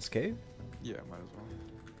we get this cave? Yeah, might as well.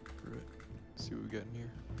 Screw it. See what we got in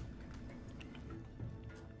here.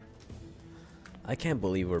 I can't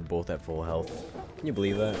believe we're both at full health. Can you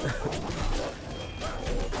believe that?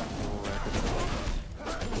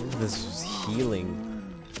 This healing.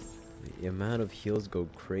 The amount of heals go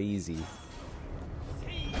crazy.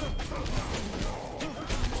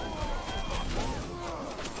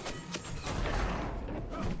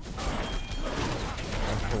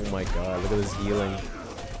 Oh my god, look at this healing.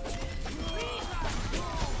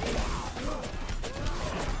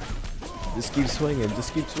 Just keep swinging,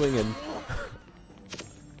 just keep swinging.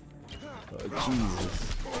 Oh,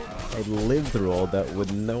 Jesus. I lived through all that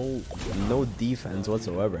with no defense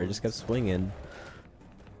whatsoever. I just kept swinging.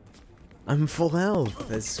 I'm full health.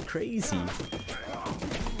 That's crazy.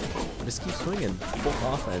 Just keep swinging.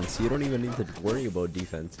 Full offense. You don't even need to worry about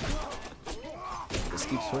defense. Just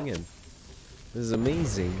keep swinging. This is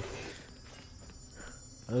amazing.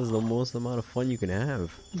 That is the most amount of fun you can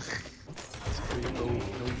have.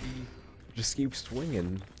 Just keep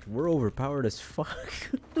swinging. We're overpowered as fuck.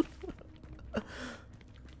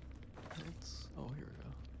 Oh, here we go.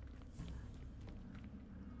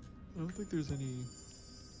 I don't think there's any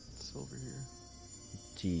silver here.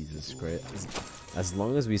 Jesus Christ. As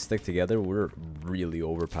long as we stick together, we're really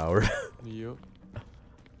overpowered. Yep.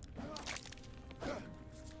 Okay.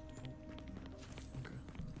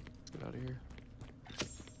 Let's get out of here.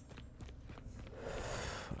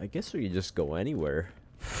 I guess we could just go anywhere.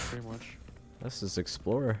 Pretty much. Let's just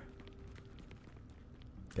explore.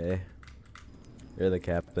 Okay. You're the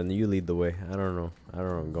captain. You lead the way. I don't know. I don't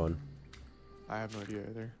know where I'm going. I have no idea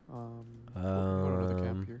either. Another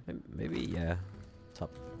camp here. Maybe, yeah.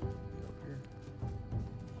 Top. Yeah, up here.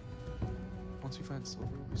 Once we find silver,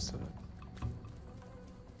 we'll be set.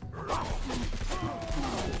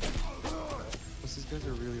 These guys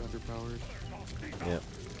are really underpowered. Yep.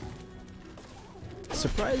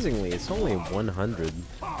 Surprisingly, it's only 100.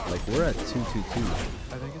 Like, we're at 222.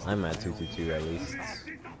 I think it's I'm at 222 at least.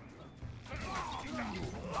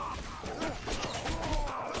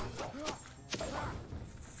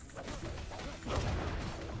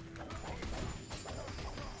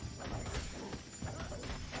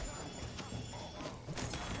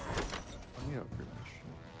 Yeah, pretty much.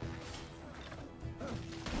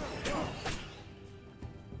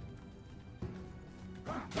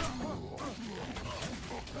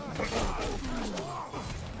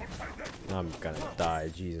 I'm gonna die,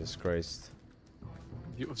 Jesus Christ.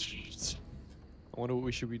 I wonder what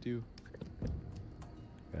we should do.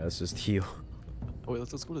 Yeah, let's just heal. Oh wait,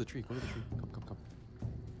 let's go to the tree. Go to the tree. Come.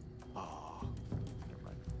 Oh, never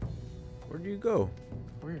mind. Where'd you go?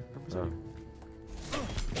 Over here. Come beside Oh. you.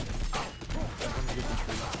 I'm gonna get the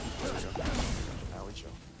tree. There we go. Now we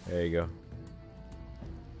chill. There you go.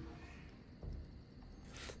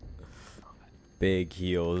 Big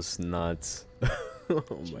heals, nuts. Oh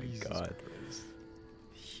my Jesus god. Christ.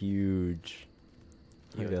 Huge.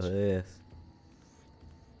 Look at Huge. this.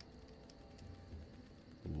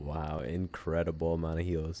 Wow, incredible amount of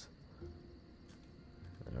heals.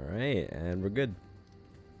 Alright, and we're good.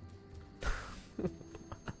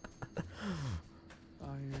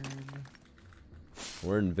 Iron.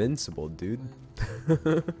 We're invincible, dude.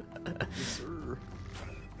 Yes, sir.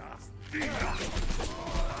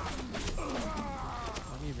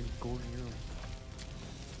 I'm even going near him.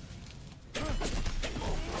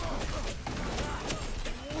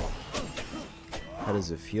 How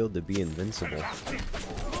does it feel to be invincible?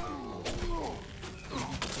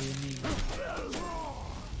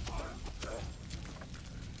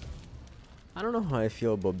 I don't know how I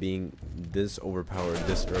feel about being this overpowered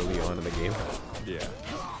this early on in the game. Yeah. Yeah.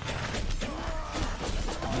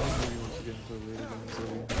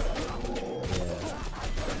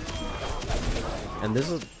 And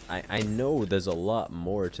I know there's a lot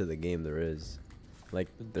more to the game there is. Like,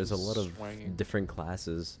 there's a lot of Swanging. different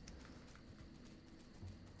classes.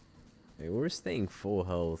 Hey, we're staying full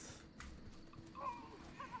health.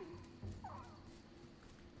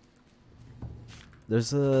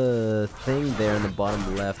 There's a thing there in the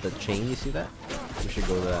bottom left, a chain, you see that? We should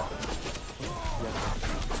go to that.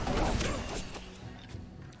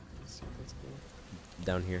 Let's see, let's go.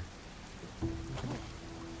 Down here.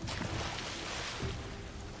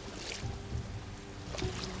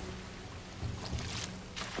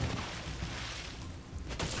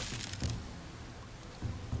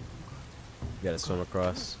 You gotta swim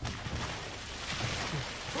across.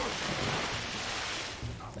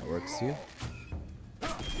 That works too.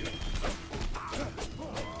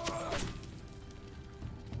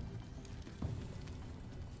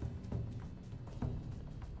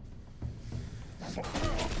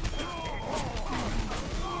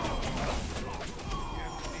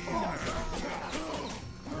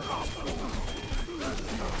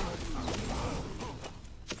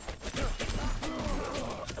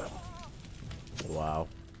 Wow.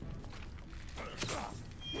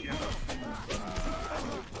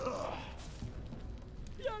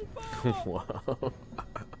 Wow.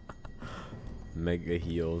 Mega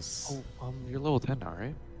heals. Oh, you're level 10 now,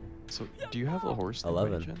 right? So, do you have a horse thing by any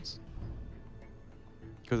 11. chance?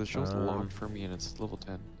 Because it shows locked for me and it's level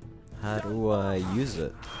 10. How do I use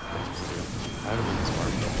it? I haven't been this far.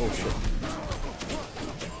 Oh shit.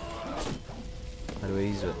 How do I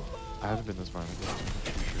use it? I haven't been this far.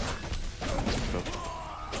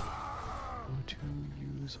 How to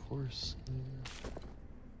use horse.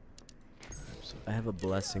 I have a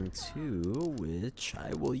blessing too, which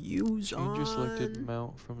I will use Change your selected on.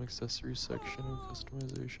 mount from accessory section of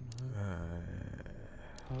customization hub.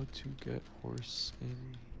 How to get horse in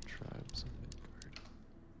tribes of Midgard.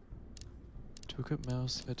 To equip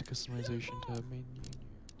mouse, head to customization tab, main menu.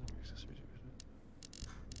 Accessories.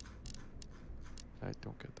 I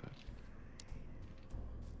don't get that.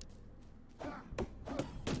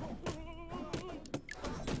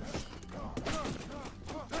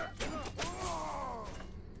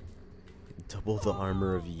 Double the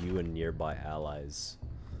armor of you and nearby allies.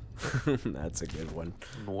 That's a good one.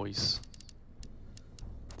 Noise.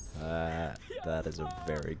 That is a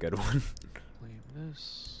very good one. Claim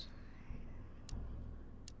this.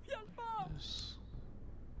 Claim this.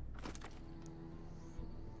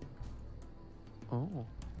 Oh.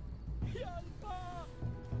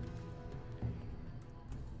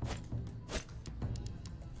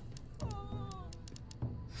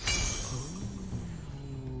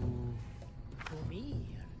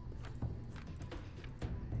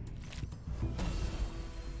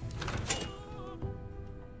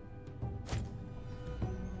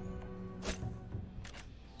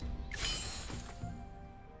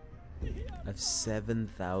 I have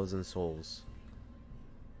 7,000 souls.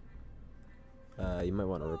 You might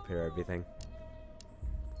want to repair everything.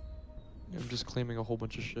 I'm just claiming a whole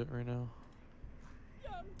bunch of shit right now.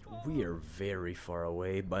 We are very far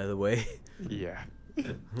away, by the way. Yeah.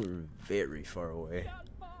 We're very far away.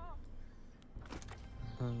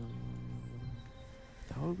 How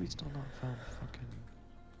have we still not found fucking...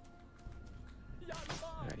 Yeah,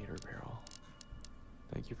 I need to repair all.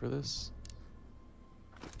 Thank you for this.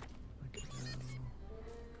 Okay, now...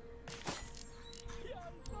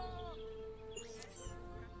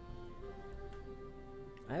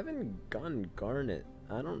 I haven't gotten garnet.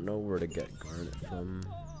 I don't know where to get garnet from.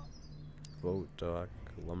 Boat dock,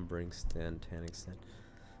 lumbering stand, tanning stand.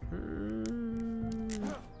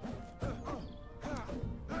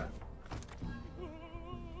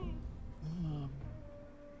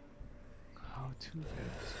 How to get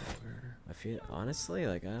silver. I feel honestly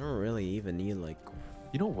like I don't really even need like.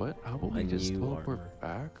 You know what? How about we A just new teleport armor.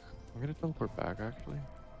 back? I'm gonna teleport back actually.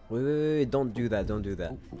 Wait, don't do that, don't do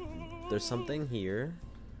that. There's something here.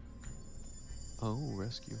 Oh,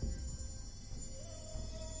 rescue.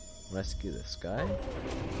 Rescue this guy.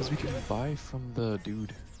 Because we can buy from the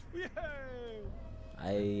dude.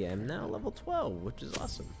 I am now level 12, which is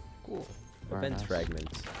awesome. Cool. Very Event nice.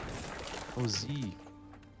 fragments. Oh, Z.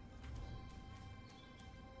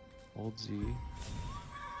 Old Z.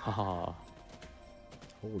 Haha.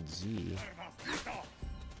 Hold Z.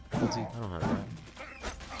 Old Z. I don't have that.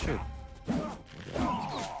 Shit.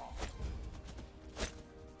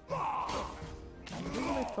 Where's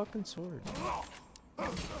my fucking sword?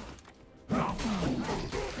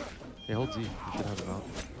 Yeah, hold Z. You should have it out.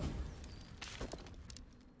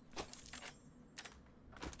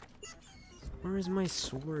 Where is my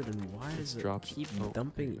sword and why does it dropped. keep Oh.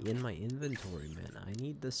 dumping in my inventory, man? I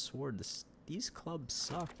need the sword. These clubs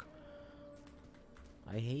suck.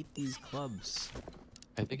 I hate these clubs.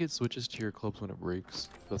 I think it switches to your clubs when it breaks.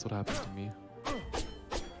 That's what happens to me.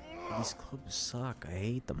 These clubs suck. I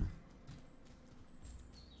hate them.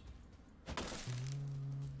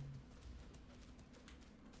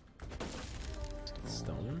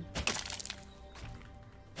 Stone?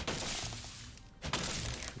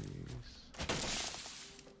 Trees.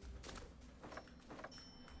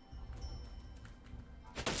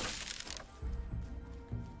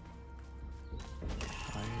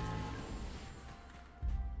 Iron.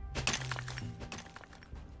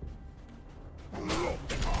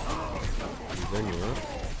 These are new.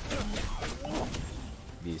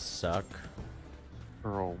 These suck.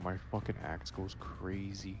 Bro, my fucking axe goes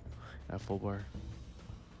crazy at full bar.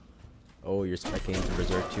 Oh, you're specking into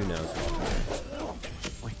Berserk 2 now. Oh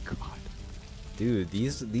my god. Dude,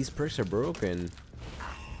 these perks are broken.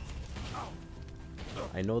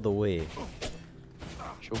 I know the way.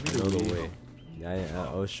 Show me I know the way.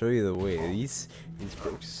 I'll show you the way. These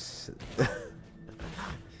perks. These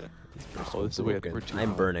perks Oh, are this is the way. broken. We're too I'm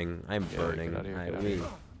loud. burning. I'm Yeah, burning. get out of here, I get out of wait. here.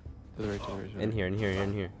 To the right, to the right, to the In right. here, in here,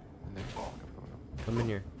 in here. And then, come. Come in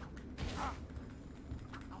here.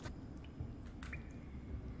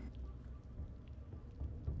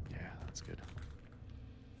 Yeah, that's good.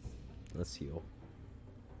 Let's heal.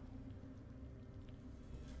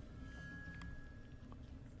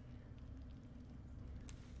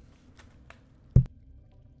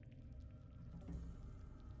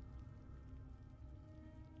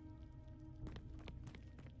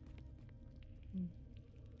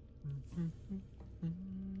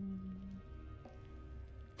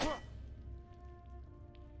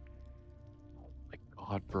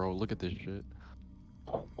 Bro, look at this shit.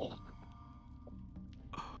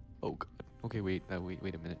 Oh god. Okay, wait a minute.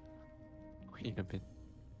 Wait a minute.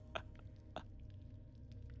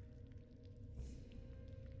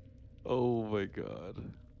 Oh my god.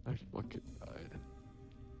 I fucking died.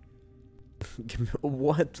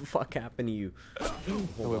 What the fuck happened to you? I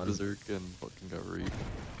Hold went on. berserk and fucking got raped.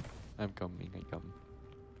 I'm coming, I come.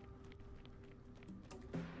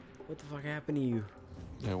 What the fuck happened to you?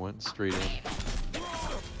 I went straight in.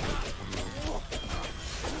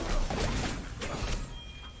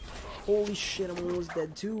 Holy shit, I'm almost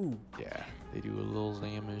dead too. Yeah, they do a little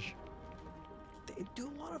damage. They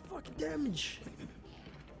do a lot of fucking damage.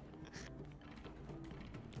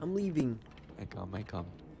 I'm leaving. I come.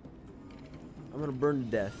 I'm gonna burn to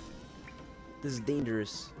death. This is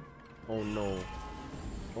dangerous. Oh no.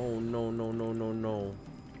 Oh no, no, no, no, no.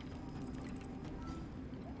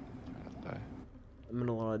 I'll die. I'm in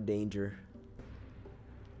a lot of danger.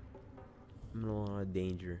 I'm in a lot of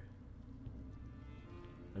danger.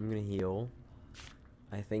 I'm gonna heal.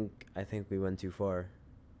 I think we went too far.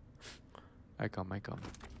 I come. I'm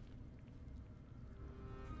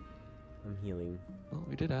healing. Well,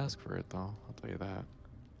 we did ask for it though, I'll tell you that.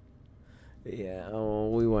 Yeah, oh,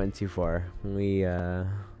 we went too far. We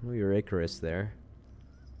were Icarus there.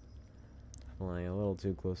 Flying a little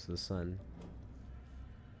too close to the sun.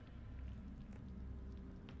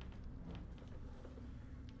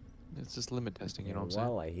 It's just limit testing, you know And what I'm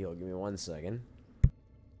saying? while I heal, give me 1 second.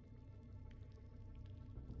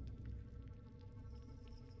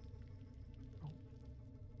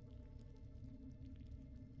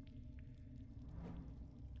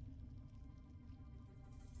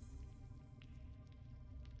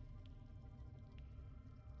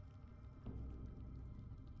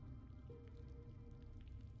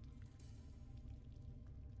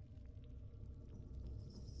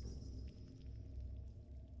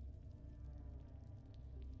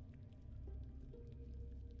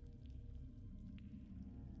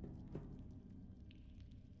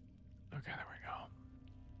 Okay, there we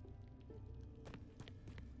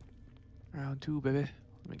go. Round 2, baby. Let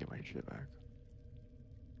me get my shit back.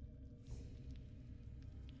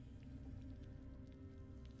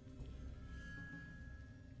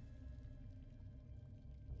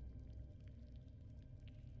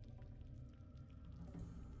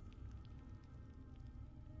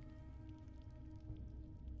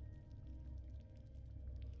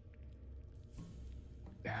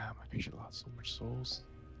 Damn, I actually lost so much souls.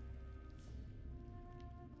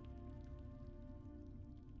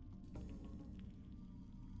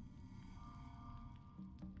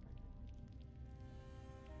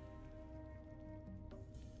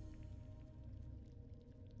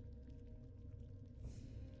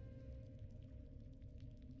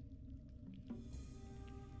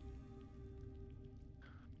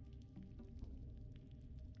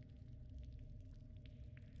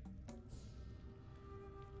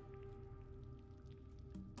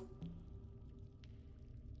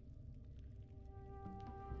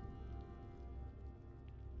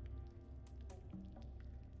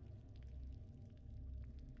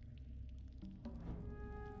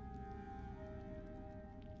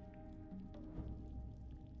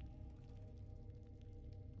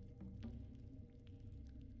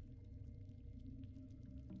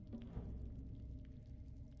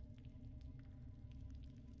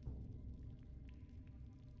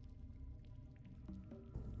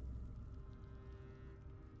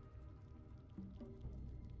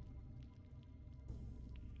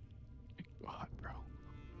 God, bro.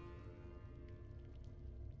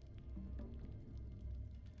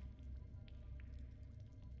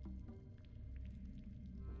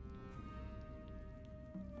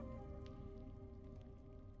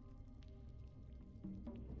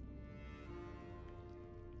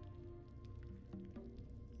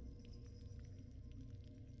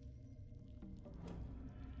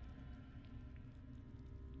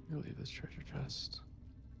 I'm gonna leave this treasure chest.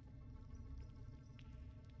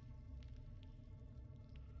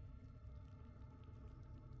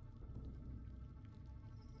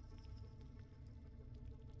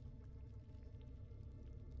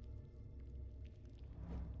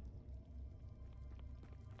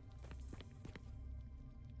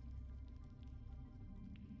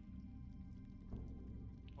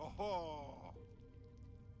 Oh.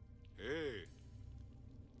 Hey.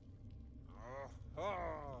 Oh.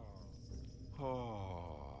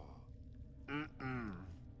 Oh. Mm-mm.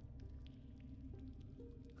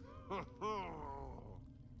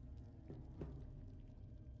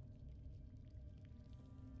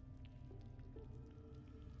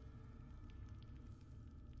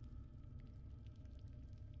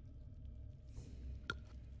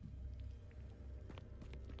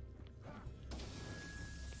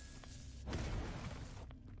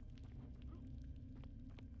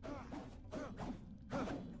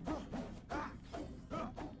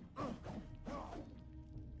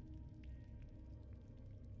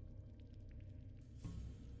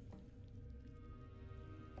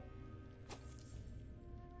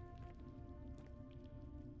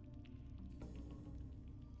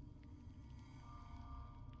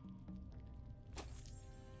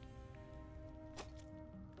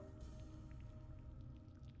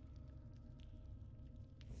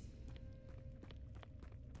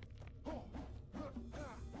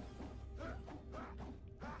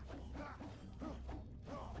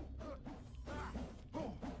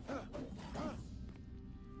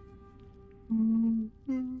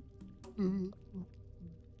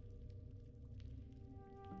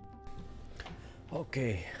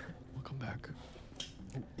 Okay. I'll come back.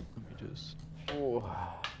 Let me just. Oh.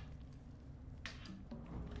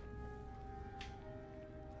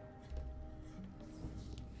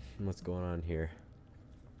 What's going on here?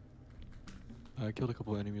 I killed a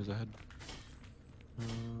couple of enemies I had.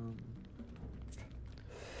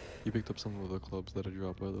 You picked up some of the clubs that I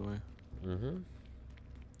dropped, by the way. Mm-hmm.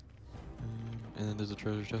 And then there's a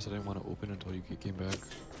treasure chest I didn't want to open until you came back.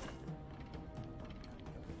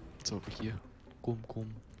 It's over here. Kum kum.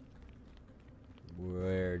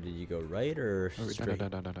 Where did you go? Right or Oh, wait, straight? down.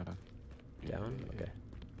 Down? Yeah. Okay.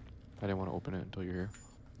 I didn't want to open it until you're here.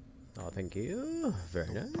 Oh, thank you. Very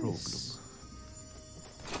No nice.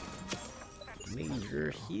 Major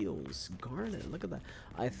heals. Garnet. Look at that.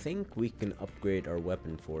 I think we can upgrade our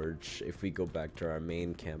weapon forge if we go back to our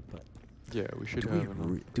main camp. But Yeah, we should do have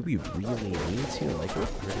we, enough. do we really need to? Like, we're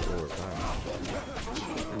pretty overpowered.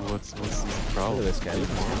 What's the Look problem? at this guy.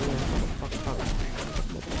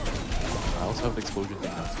 I also have an explosion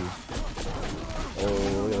thing now too.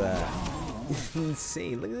 Oh, look at that.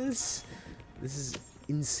 Insane. Look at this. This is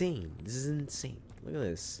insane. This is insane. Look at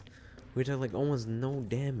this. We took like almost no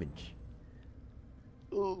damage.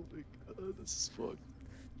 Oh my god, this is fucked.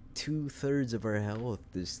 2/3 of our health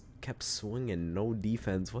just kept swinging. No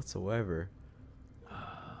defense whatsoever.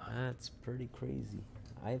 That's pretty crazy.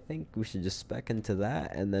 I think we should just spec into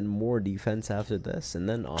that and then more defense after this and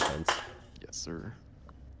then offense. Yes, sir.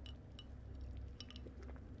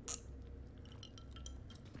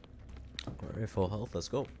 Alright, full health. Let's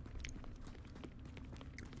go.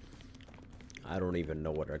 I don't even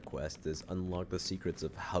know what our quest is. Unlock the secrets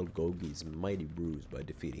of Halgogi's mighty brews by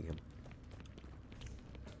defeating him.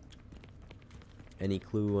 Any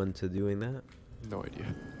clue onto doing that? No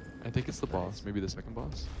idea. I think it's the boss. Maybe the second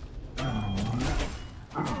boss.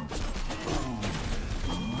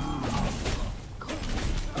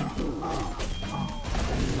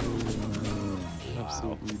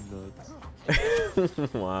 Absolutely nuts.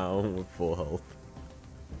 Wow, with full health.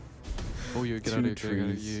 Oh yeah, get Two out of here, get out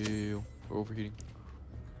of trees. here. Yeah. We're overheating.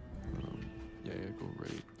 Yeah, go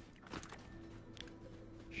right.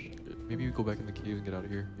 Shit. Maybe you go back in the cave and get out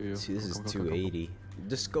of here. Yeah. See, this is Come. 280.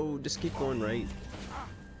 Just keep going right.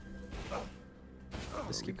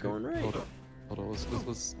 Just keep going right. Hold on.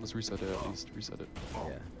 Let's reset it at least. Reset it.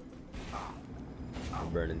 Yeah. We're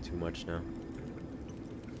burning too much now.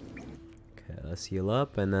 Okay, let's heal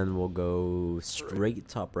up and then we'll go straight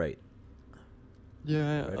top right.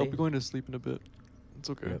 Yeah, I'll Ready? be going to sleep in a bit. It's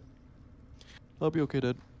okay. Yep. I'll be okay,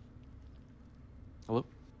 Dad. Hello?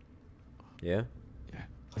 Yeah? Yeah.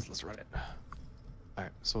 Let's run it.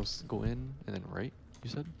 Alright, so go in and then right, you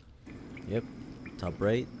said? Yep. Top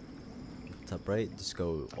right. Top right. Just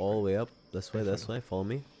go all the way up. This way. Follow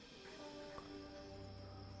me.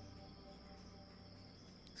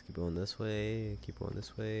 Let's keep going this way. Keep going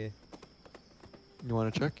this way. You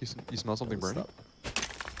want to check? You smell something Don't burning? stop.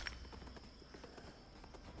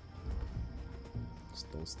 Just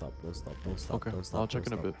don't stop. Don't stop. Don't stop. Okay, Don't stop. I'll check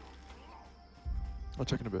in don't a bit. I'll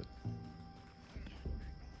check in a bit.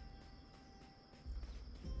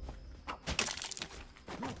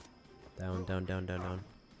 Down, down, down, down, down.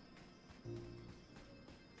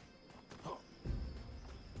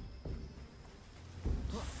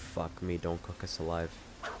 Fuck me, don't cook us alive.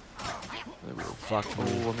 There we go. Fuck Oh,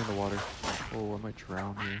 me. I'm in the water. Oh, I might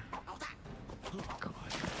drown here. God.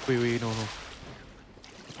 Wait, no. Oh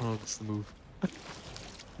no, that's the move.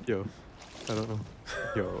 Yo, I don't know.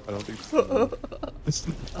 Yo, I don't think this is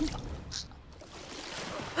the move.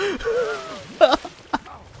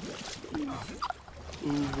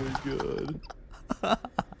 Oh my god.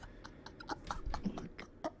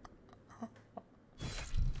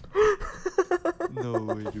 No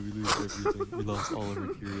way do we lose everything. We lost all our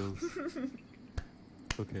materials.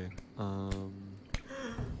 Okay,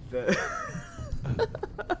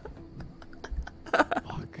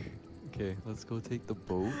 fuck. Okay, let's go take the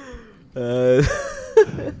boat. Okay,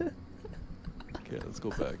 let's go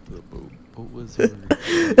back to the boat. Boat was over.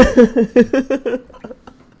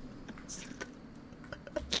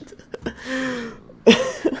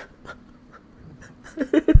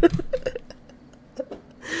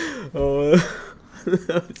 Oh,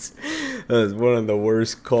 that was one of the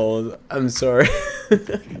worst calls. I'm sorry. I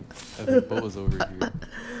think the boat was over here.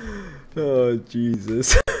 Oh,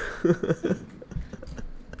 Jesus.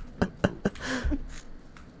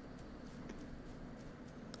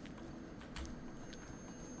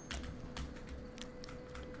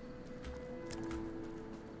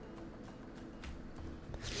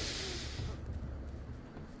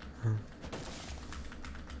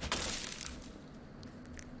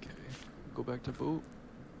 Okay, go back to boat.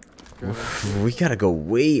 Grab it. We gotta go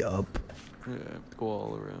way up. Yeah, go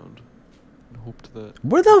all around. And hoped that.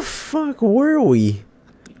 Where the fuck were we?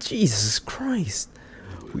 Jesus Christ.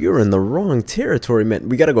 We were in the wrong territory, man.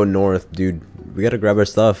 We gotta go north, dude. We gotta grab our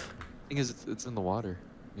stuff. Thing is, it's in the water.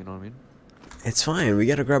 You know what I mean? It's fine. We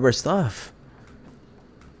gotta grab our stuff.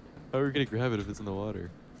 How are we gonna grab it if it's in the water?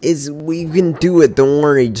 We can do it. Don't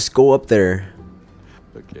worry. Just go up there.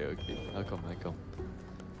 Okay, okay. I'll come. I come.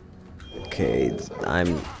 Okay,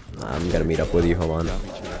 I'm gonna meet up with you. Hold on. Yeah, I'll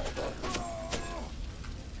meet you there.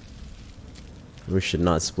 We should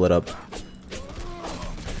not split up.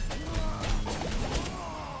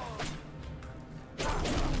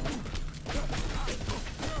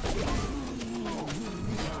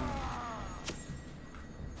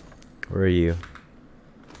 Where are you?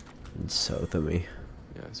 South of me.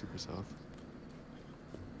 Yeah, super south.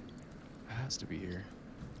 It has to be here.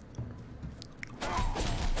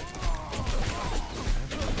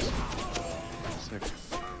 Sick.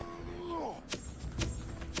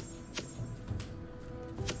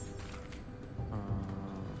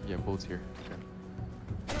 Yeah, boat's here. Okay.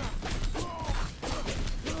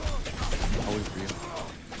 I'll wait for you.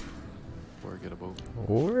 Before I get a boat.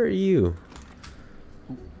 Where are you?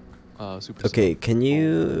 Super Okay, south. can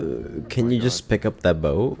you Oh my just God. pick up that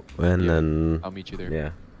boat and Yeah, then I'll meet you there.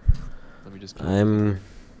 yeah. Let me just. I'm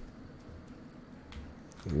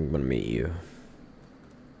gonna meet you.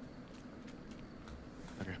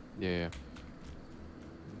 Okay. Yeah, yeah.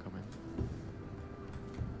 I'm coming.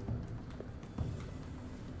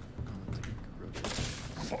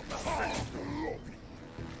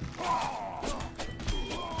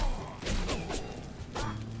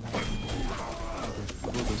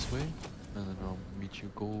 Go this way, and then I'll meet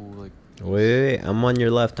you. Go like. Wait, I'm on your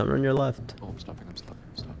left. I'm on your left. Oh, I'm stopping. I'm stopping.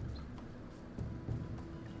 I'm stopping.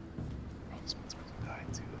 Oh, this one's gonna die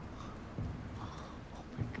too. Oh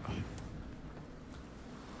my god.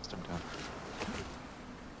 Step down.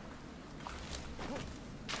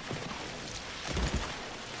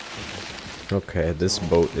 Okay, this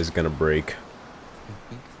boat is gonna break. I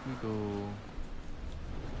think if we go.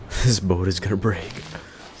 This boat is gonna break. Is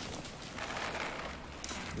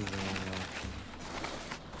there any option?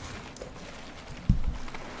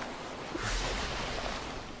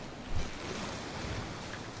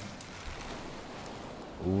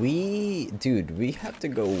 Dude, we have to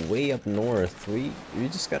go way up north. We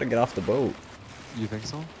just gotta get off the boat. You think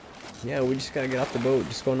so? Yeah, we just gotta get off the boat.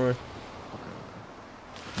 Just go north. Okay.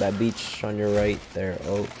 That beach on your right there.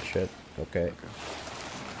 Oh shit. Okay. Okay.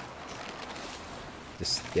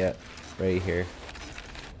 Just yeah, right here.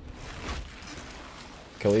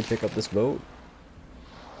 Can we pick up this boat?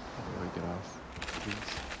 How do I get off? Please.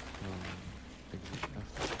 I think we should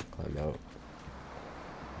have to. Climb out.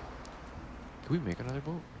 Can we make another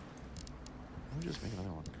boat? Why don't we just make another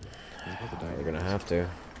one? We're about to die. We're gonna have to.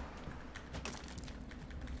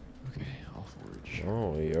 Okay, I'll forge.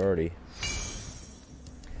 Oh, you already.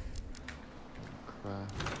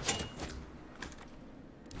 Craft.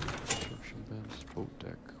 Construction bench, boat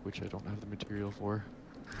deck, which I don't have the material for.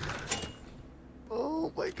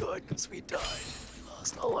 Oh my god, because we died. We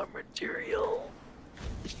lost all our material.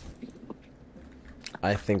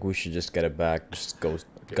 I think we should just get it back. Just go Okay,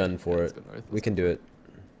 gun for let's it. go north, We let's can go do north. it.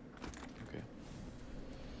 Okay.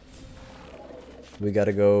 We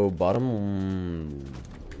gotta go bottom.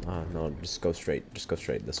 Ah, no, just go straight. Just go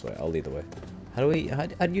straight this way. I'll lead the way. How do you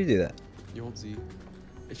do that? You hold Z.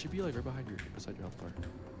 It should be like right behind beside your health bar.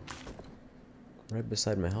 Right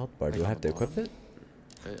beside my health bar. Like Do I on have the to equip bottom.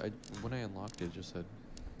 it? When I unlocked it, it just said,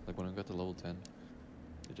 like when I got to level 10,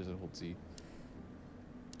 it just said hold Z.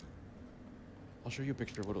 I'll show you a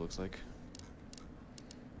picture of what it looks like.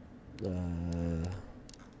 You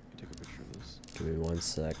take a picture of this. Give me one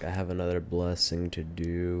sec. I have another blessing to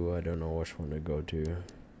do. I don't know which one to go to.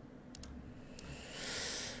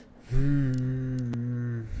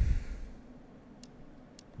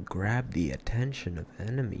 Grab the attention of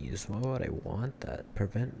enemies. Why would I want that?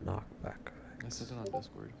 Prevent knockback. I sent it on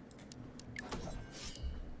Discord.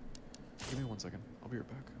 Give me 1 second. I'll be right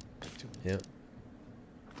back. Like 2 minutes. Yep.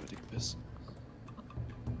 I'm gonna take a piss.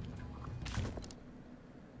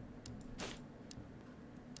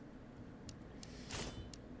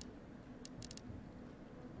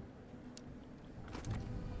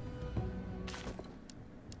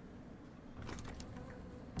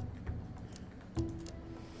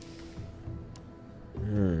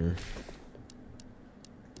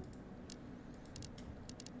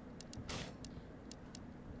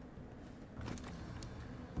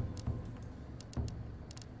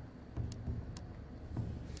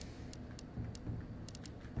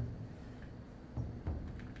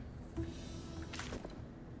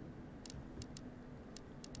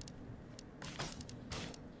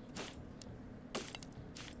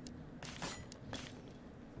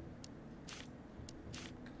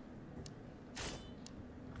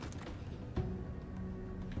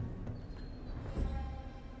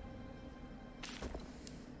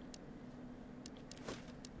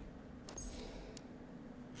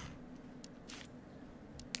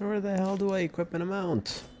 So where the hell do I equip an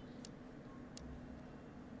amount?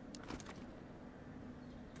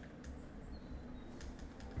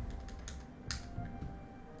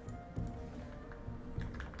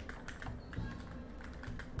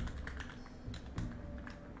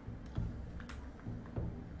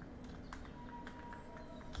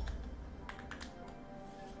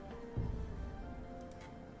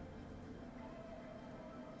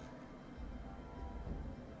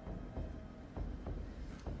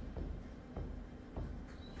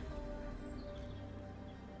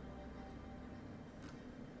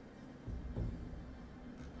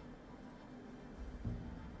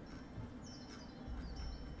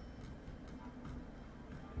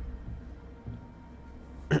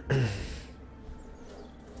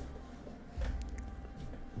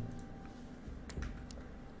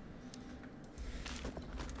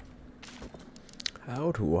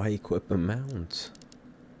 How do I equip a mount?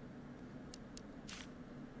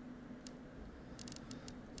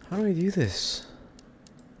 How do I do this?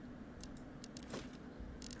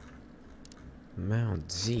 Mount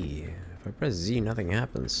Z. If I press Z, nothing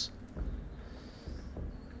happens.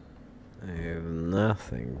 I have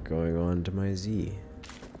nothing going on to my Z.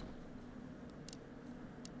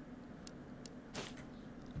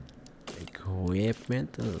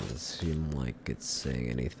 Equipment doesn't seem like it's saying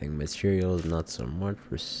anything. Materials, not so much.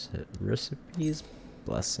 Recipes,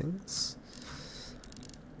 blessings.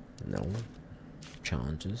 No.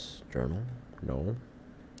 Challenges, journal. No.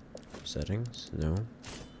 Settings, no.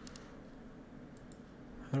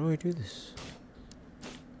 How do I do this?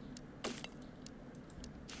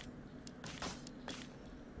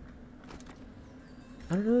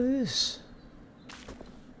 I don't know this.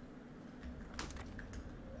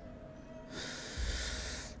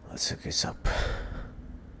 Let's look this up.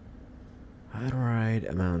 How to ride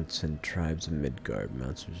amounts and tribes of Midgard.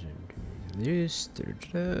 Mounts this. To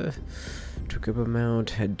equip a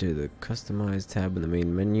mount, head to the customize tab in the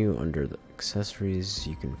main menu. Under the accessories,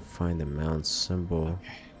 you can find the mount symbol.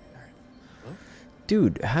 Okay. Alright.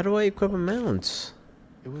 Dude, how do I equip a mount?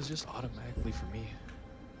 It was just automatically for me.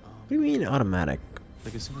 What do you mean automatic?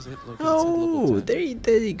 Like as soon as it like Oh, it said level 10.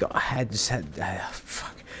 there you go. I just had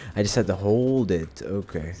fuck. I just had to hold it.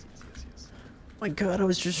 Okay. Yes. My God, I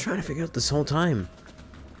was just trying to figure out this whole time.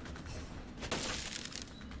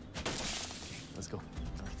 Let's go.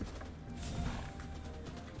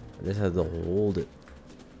 I just had to hold it.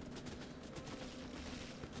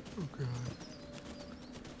 Oh god.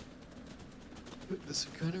 This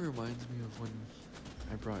kind of reminds me of when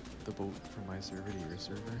I brought the boat from my server to your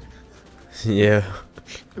server. Yeah.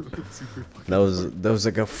 It was super fucking That was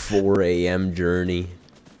like a 4 a.m. journey.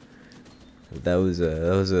 That was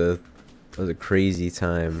a crazy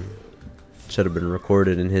time. Should have been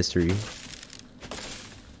recorded in history.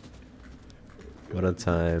 What a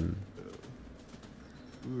time.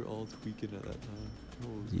 We were all tweaking at that time.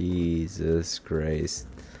 Holy Jesus Christ.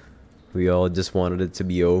 We all just wanted it to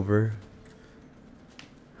be over.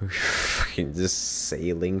 We were fucking just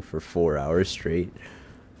sailing for 4 hours straight.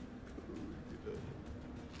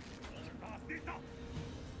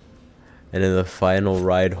 And then the final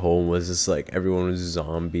ride home was just like everyone was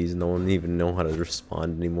zombies. No one even know how to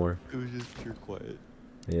respond anymore. It was just pure quiet.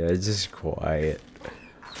 Yeah, it's just quiet.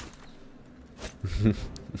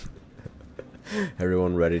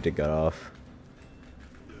 Everyone ready to get off.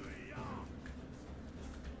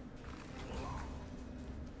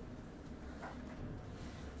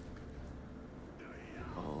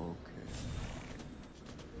 Okay.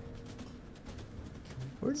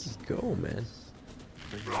 Where'd you go, man?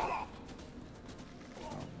 Right here.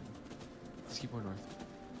 Let's keep going north.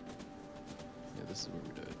 Yeah, this is where we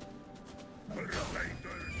died. Okay.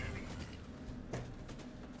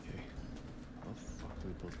 How the fuck do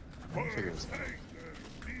we build? I'll figure this out. How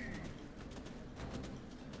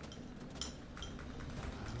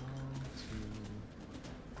to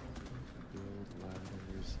build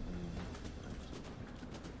ladders in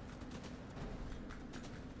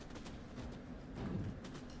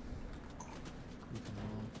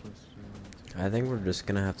I think we're just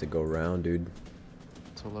gonna have to go around, dude.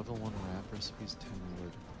 So level 1 wrap recipes 10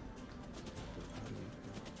 wood.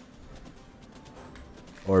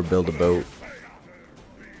 Or build a boat.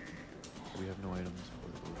 We have no items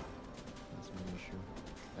for the boat. That's the main issue.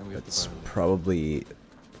 And we have That's to buy probably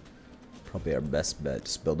our best bet.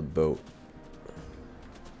 Just build a boat.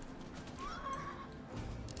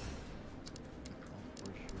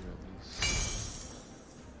 for sure at least.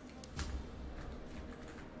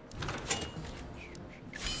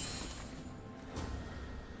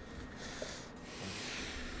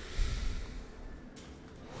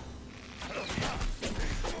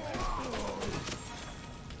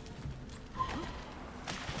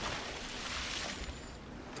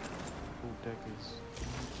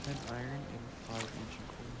 10 iron and 5 ancient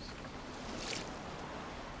cores.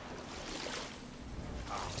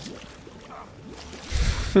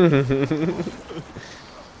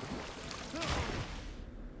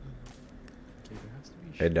 Okay, there has to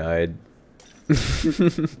be I died.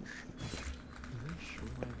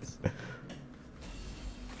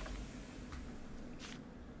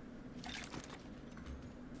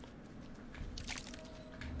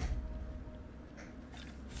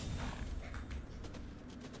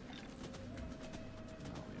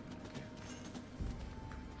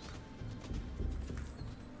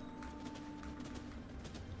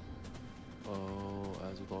 Oh,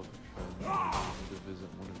 as with all good friends, you need to visit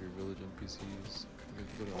one of your village NPCs. You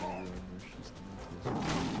go to Oliver and she's the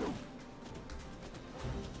most.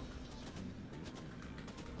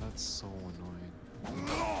 That's so annoying.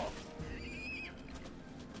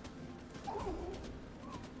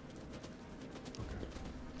 Okay.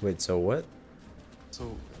 Wait, so what? So,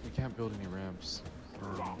 we can't build any ramps. We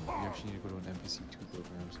actually need to go to an NPC to build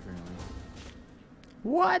ramps, apparently.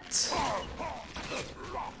 What?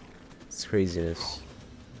 It's craziness.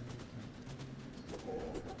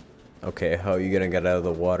 Okay, how are you gonna get out of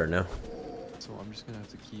the water now? So, I'm just gonna have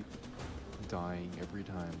to keep dying every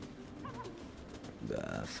time.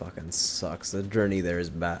 That fucking sucks. The journey there is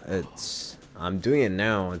bad. It's. I'm doing it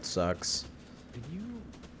now. It sucks. Can you...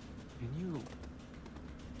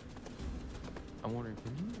 I'm wondering,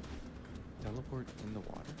 can you teleport in the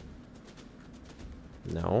water?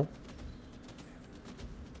 No.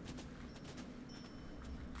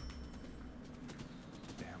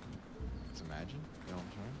 Damn. Just imagine. You know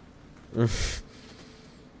what I'm saying?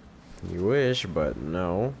 You wish, but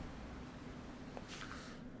no.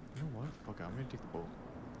 You know what? Fuck it, I'm gonna take the boat.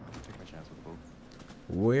 I'm gonna take my chance with the boat.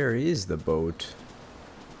 Where is the boat?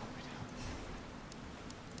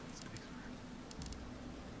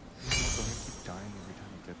 So I keep dying every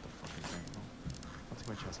time I get the fucking thing. No. I'll take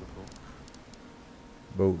my chance with the boat.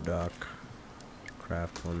 Boat dock.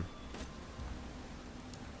 Craft one.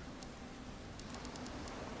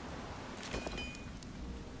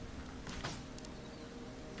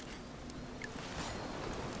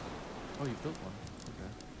 Oh, you built one.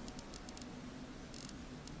 Okay.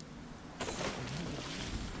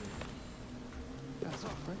 That's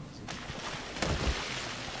crazy.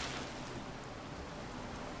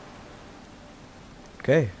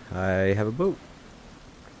 Okay, I have a boat.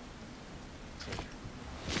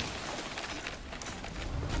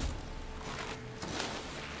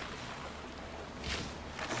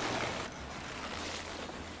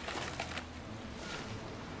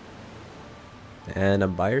 And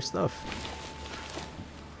I'm buy your stuff.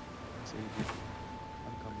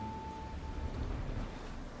 I'm coming.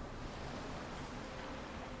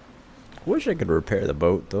 Wish I could repair the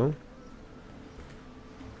boat though.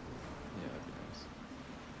 Yeah, that'd be nice.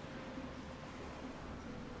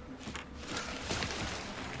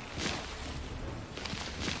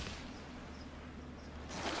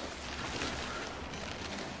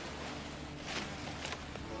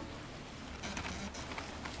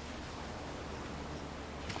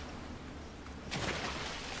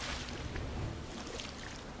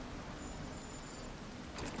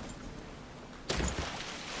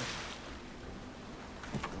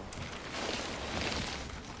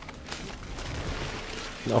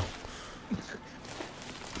 No.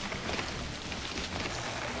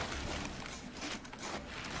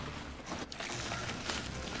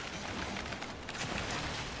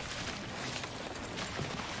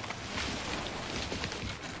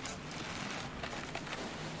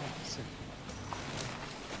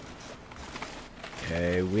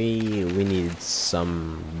 Okay, we need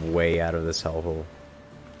some way out of this hellhole.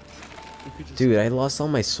 We could just Dude, I lost all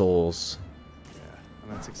my souls. Yeah,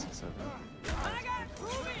 I'm at 67.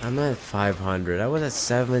 I'm at 500. I was at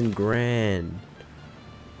 7 grand.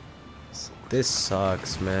 This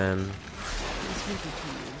sucks, man.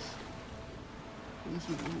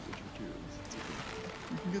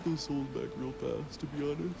 We can get those souls back real fast, to be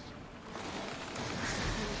honest.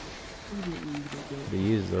 We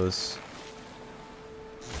use those.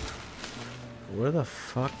 Where the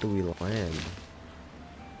fuck do we land?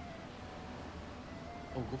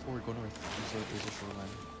 Oh, go forward, go north. There's a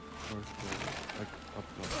shoreline. North, like, up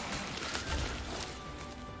north.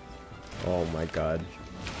 Oh my god.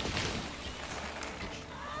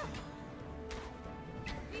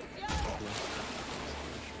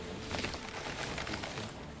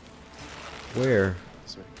 Where?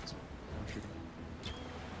 This way, this way. I'm shooting.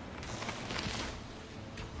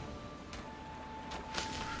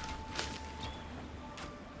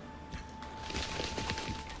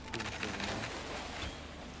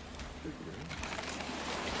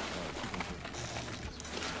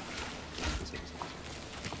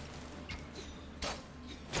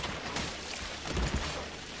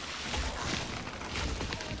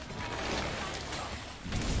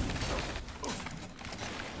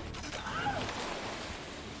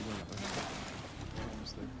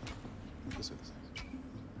 Almost there. This way, this way.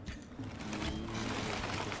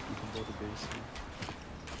 We can build a base here.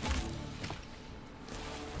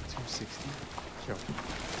 260? Yo.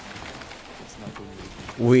 It's not going to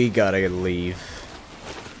be. We gotta leave.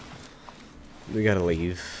 We gotta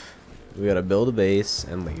leave. We gotta build a base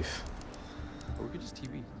and leave. Or we could just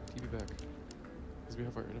TV back. Because we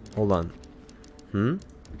have our items. Hold on. Hmm?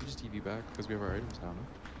 We could just TV back because we have our items now, no?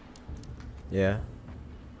 Yeah.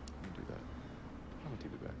 We can do that. I'm gonna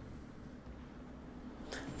TV back.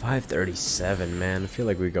 537, man. I feel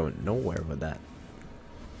like we're going nowhere with that.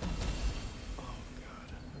 Oh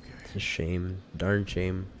god. Okay. It's a shame. Darn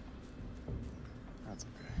shame. That's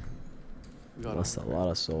okay. We got Lost a lot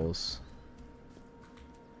of souls.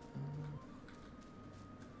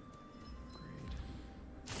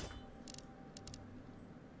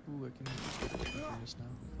 Ooh, I can get a furnace now.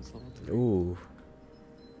 That's level 3. Ooh.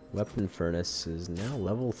 Weapon furnace is now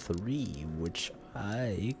level 3, which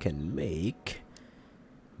I can make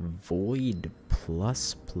void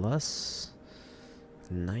plus plus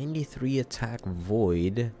 93 attack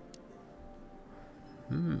void.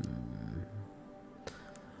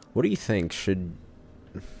 What do you think? Should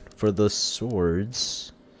for the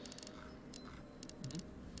swords?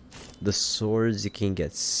 The swords, you can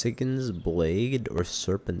get Sigyn's Blade or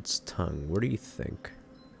Serpent's Tongue. What do you think?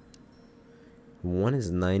 One is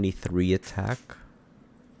 93 attack.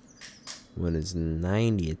 One is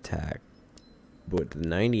 90 attack. But the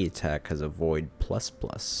 90 attack has a void plus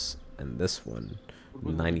plus. And this one,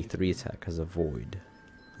 93 attack has a void.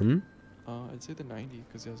 I'd say the 90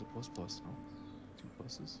 because it has a plus plus, no? 2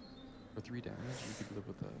 pluses. Or 3 damage, you could live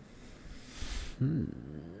with that.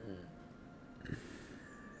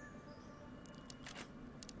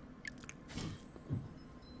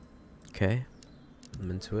 Okay,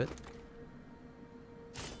 I'm into it.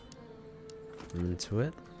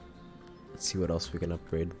 Let's see what else we can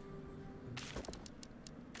upgrade. Oh,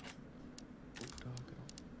 dog,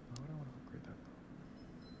 why would I want to upgrade that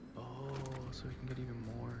though? Oh, so we can get even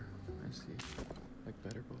more. I see. Like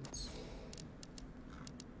better bullets.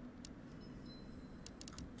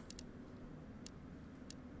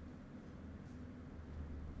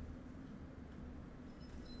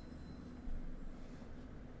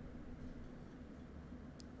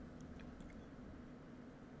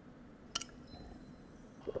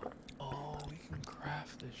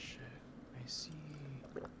 Craft this shit. I see.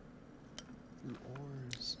 Through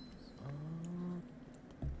ores.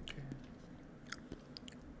 Okay.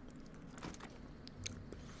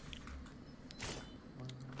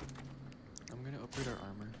 I'm gonna upgrade our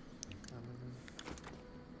armor.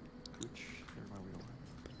 Which, never mind, we don't have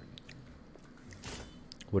anything.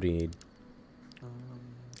 What do you need?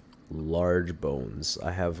 Large bones.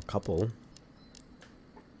 I have a couple.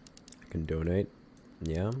 I can donate.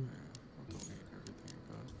 Yeah.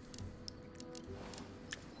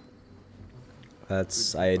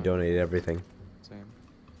 That's, I donated everything. Same.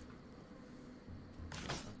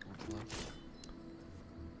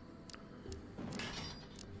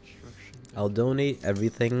 I'll donate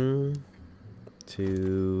everything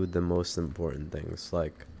to the most important things,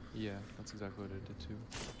 like... Yeah, that's exactly what I did too.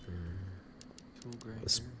 Tool grinder.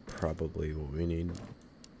 That's probably what we need.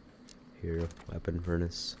 Here, weapon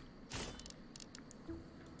furnace.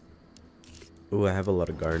 Ooh, I have a lot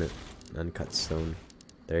of garnet. Uncut stone.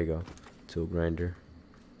 There you go. Tool grinder.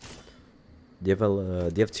 Do you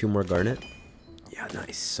have 2 more garnet? Yeah,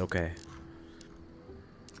 nice. Okay. Okay,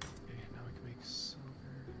 now we can make silver.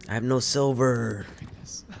 I have no silver.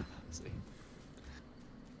 Goodness. See.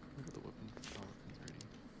 Look at the weapon. Oh, weapon's ready.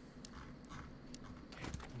 Okay,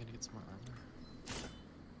 I'm gonna get some more armor.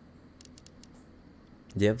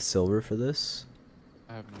 Do you have silver for this?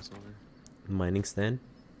 I have no silver. Mining stand?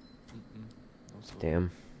 No silver.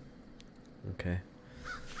 Damn. Okay.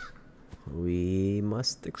 We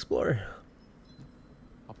must explore.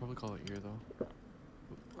 I'll probably call it here though.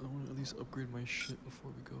 I want to at least upgrade my shit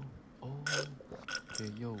before we go. Oh.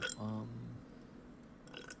 Okay, yo,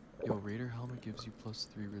 Raider helmet gives you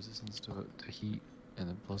 +3 resistance to heat, and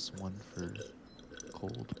then +1 for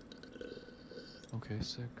cold. Okay,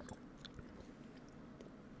 sick.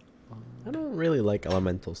 I don't really like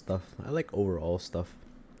elemental stuff. I like overall stuff.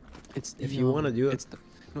 It's If you want to do it.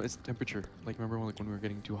 It's temperature. Like remember when we were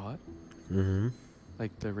getting too hot? Mm-hmm.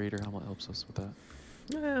 Like the Raider helmet helps us with that.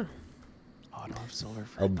 Yeah. Oh, I don't have silver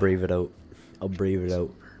for I'll brave it out. I'll brave it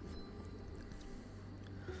out.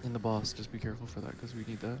 And the boss, just be careful for that because we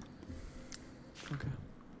need that. Okay.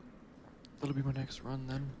 That'll be my next run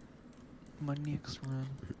then. My next run.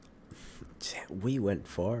 Damn, we went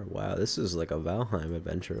far. Wow, this is like a Valheim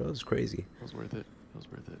adventure. That was crazy. It was worth it. It was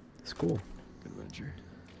worth it. It's cool. Good adventure.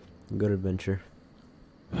 Good adventure.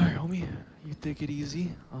 Alright, homie. You take it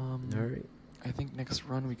easy. Alright. I think next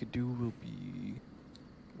run we could do will be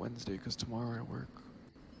Wednesday, because tomorrow I work.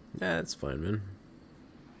 Yeah, that's fine, man.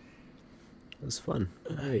 That's fun.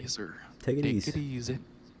 Alright. Yes, sir. Take it Take easy. it easy.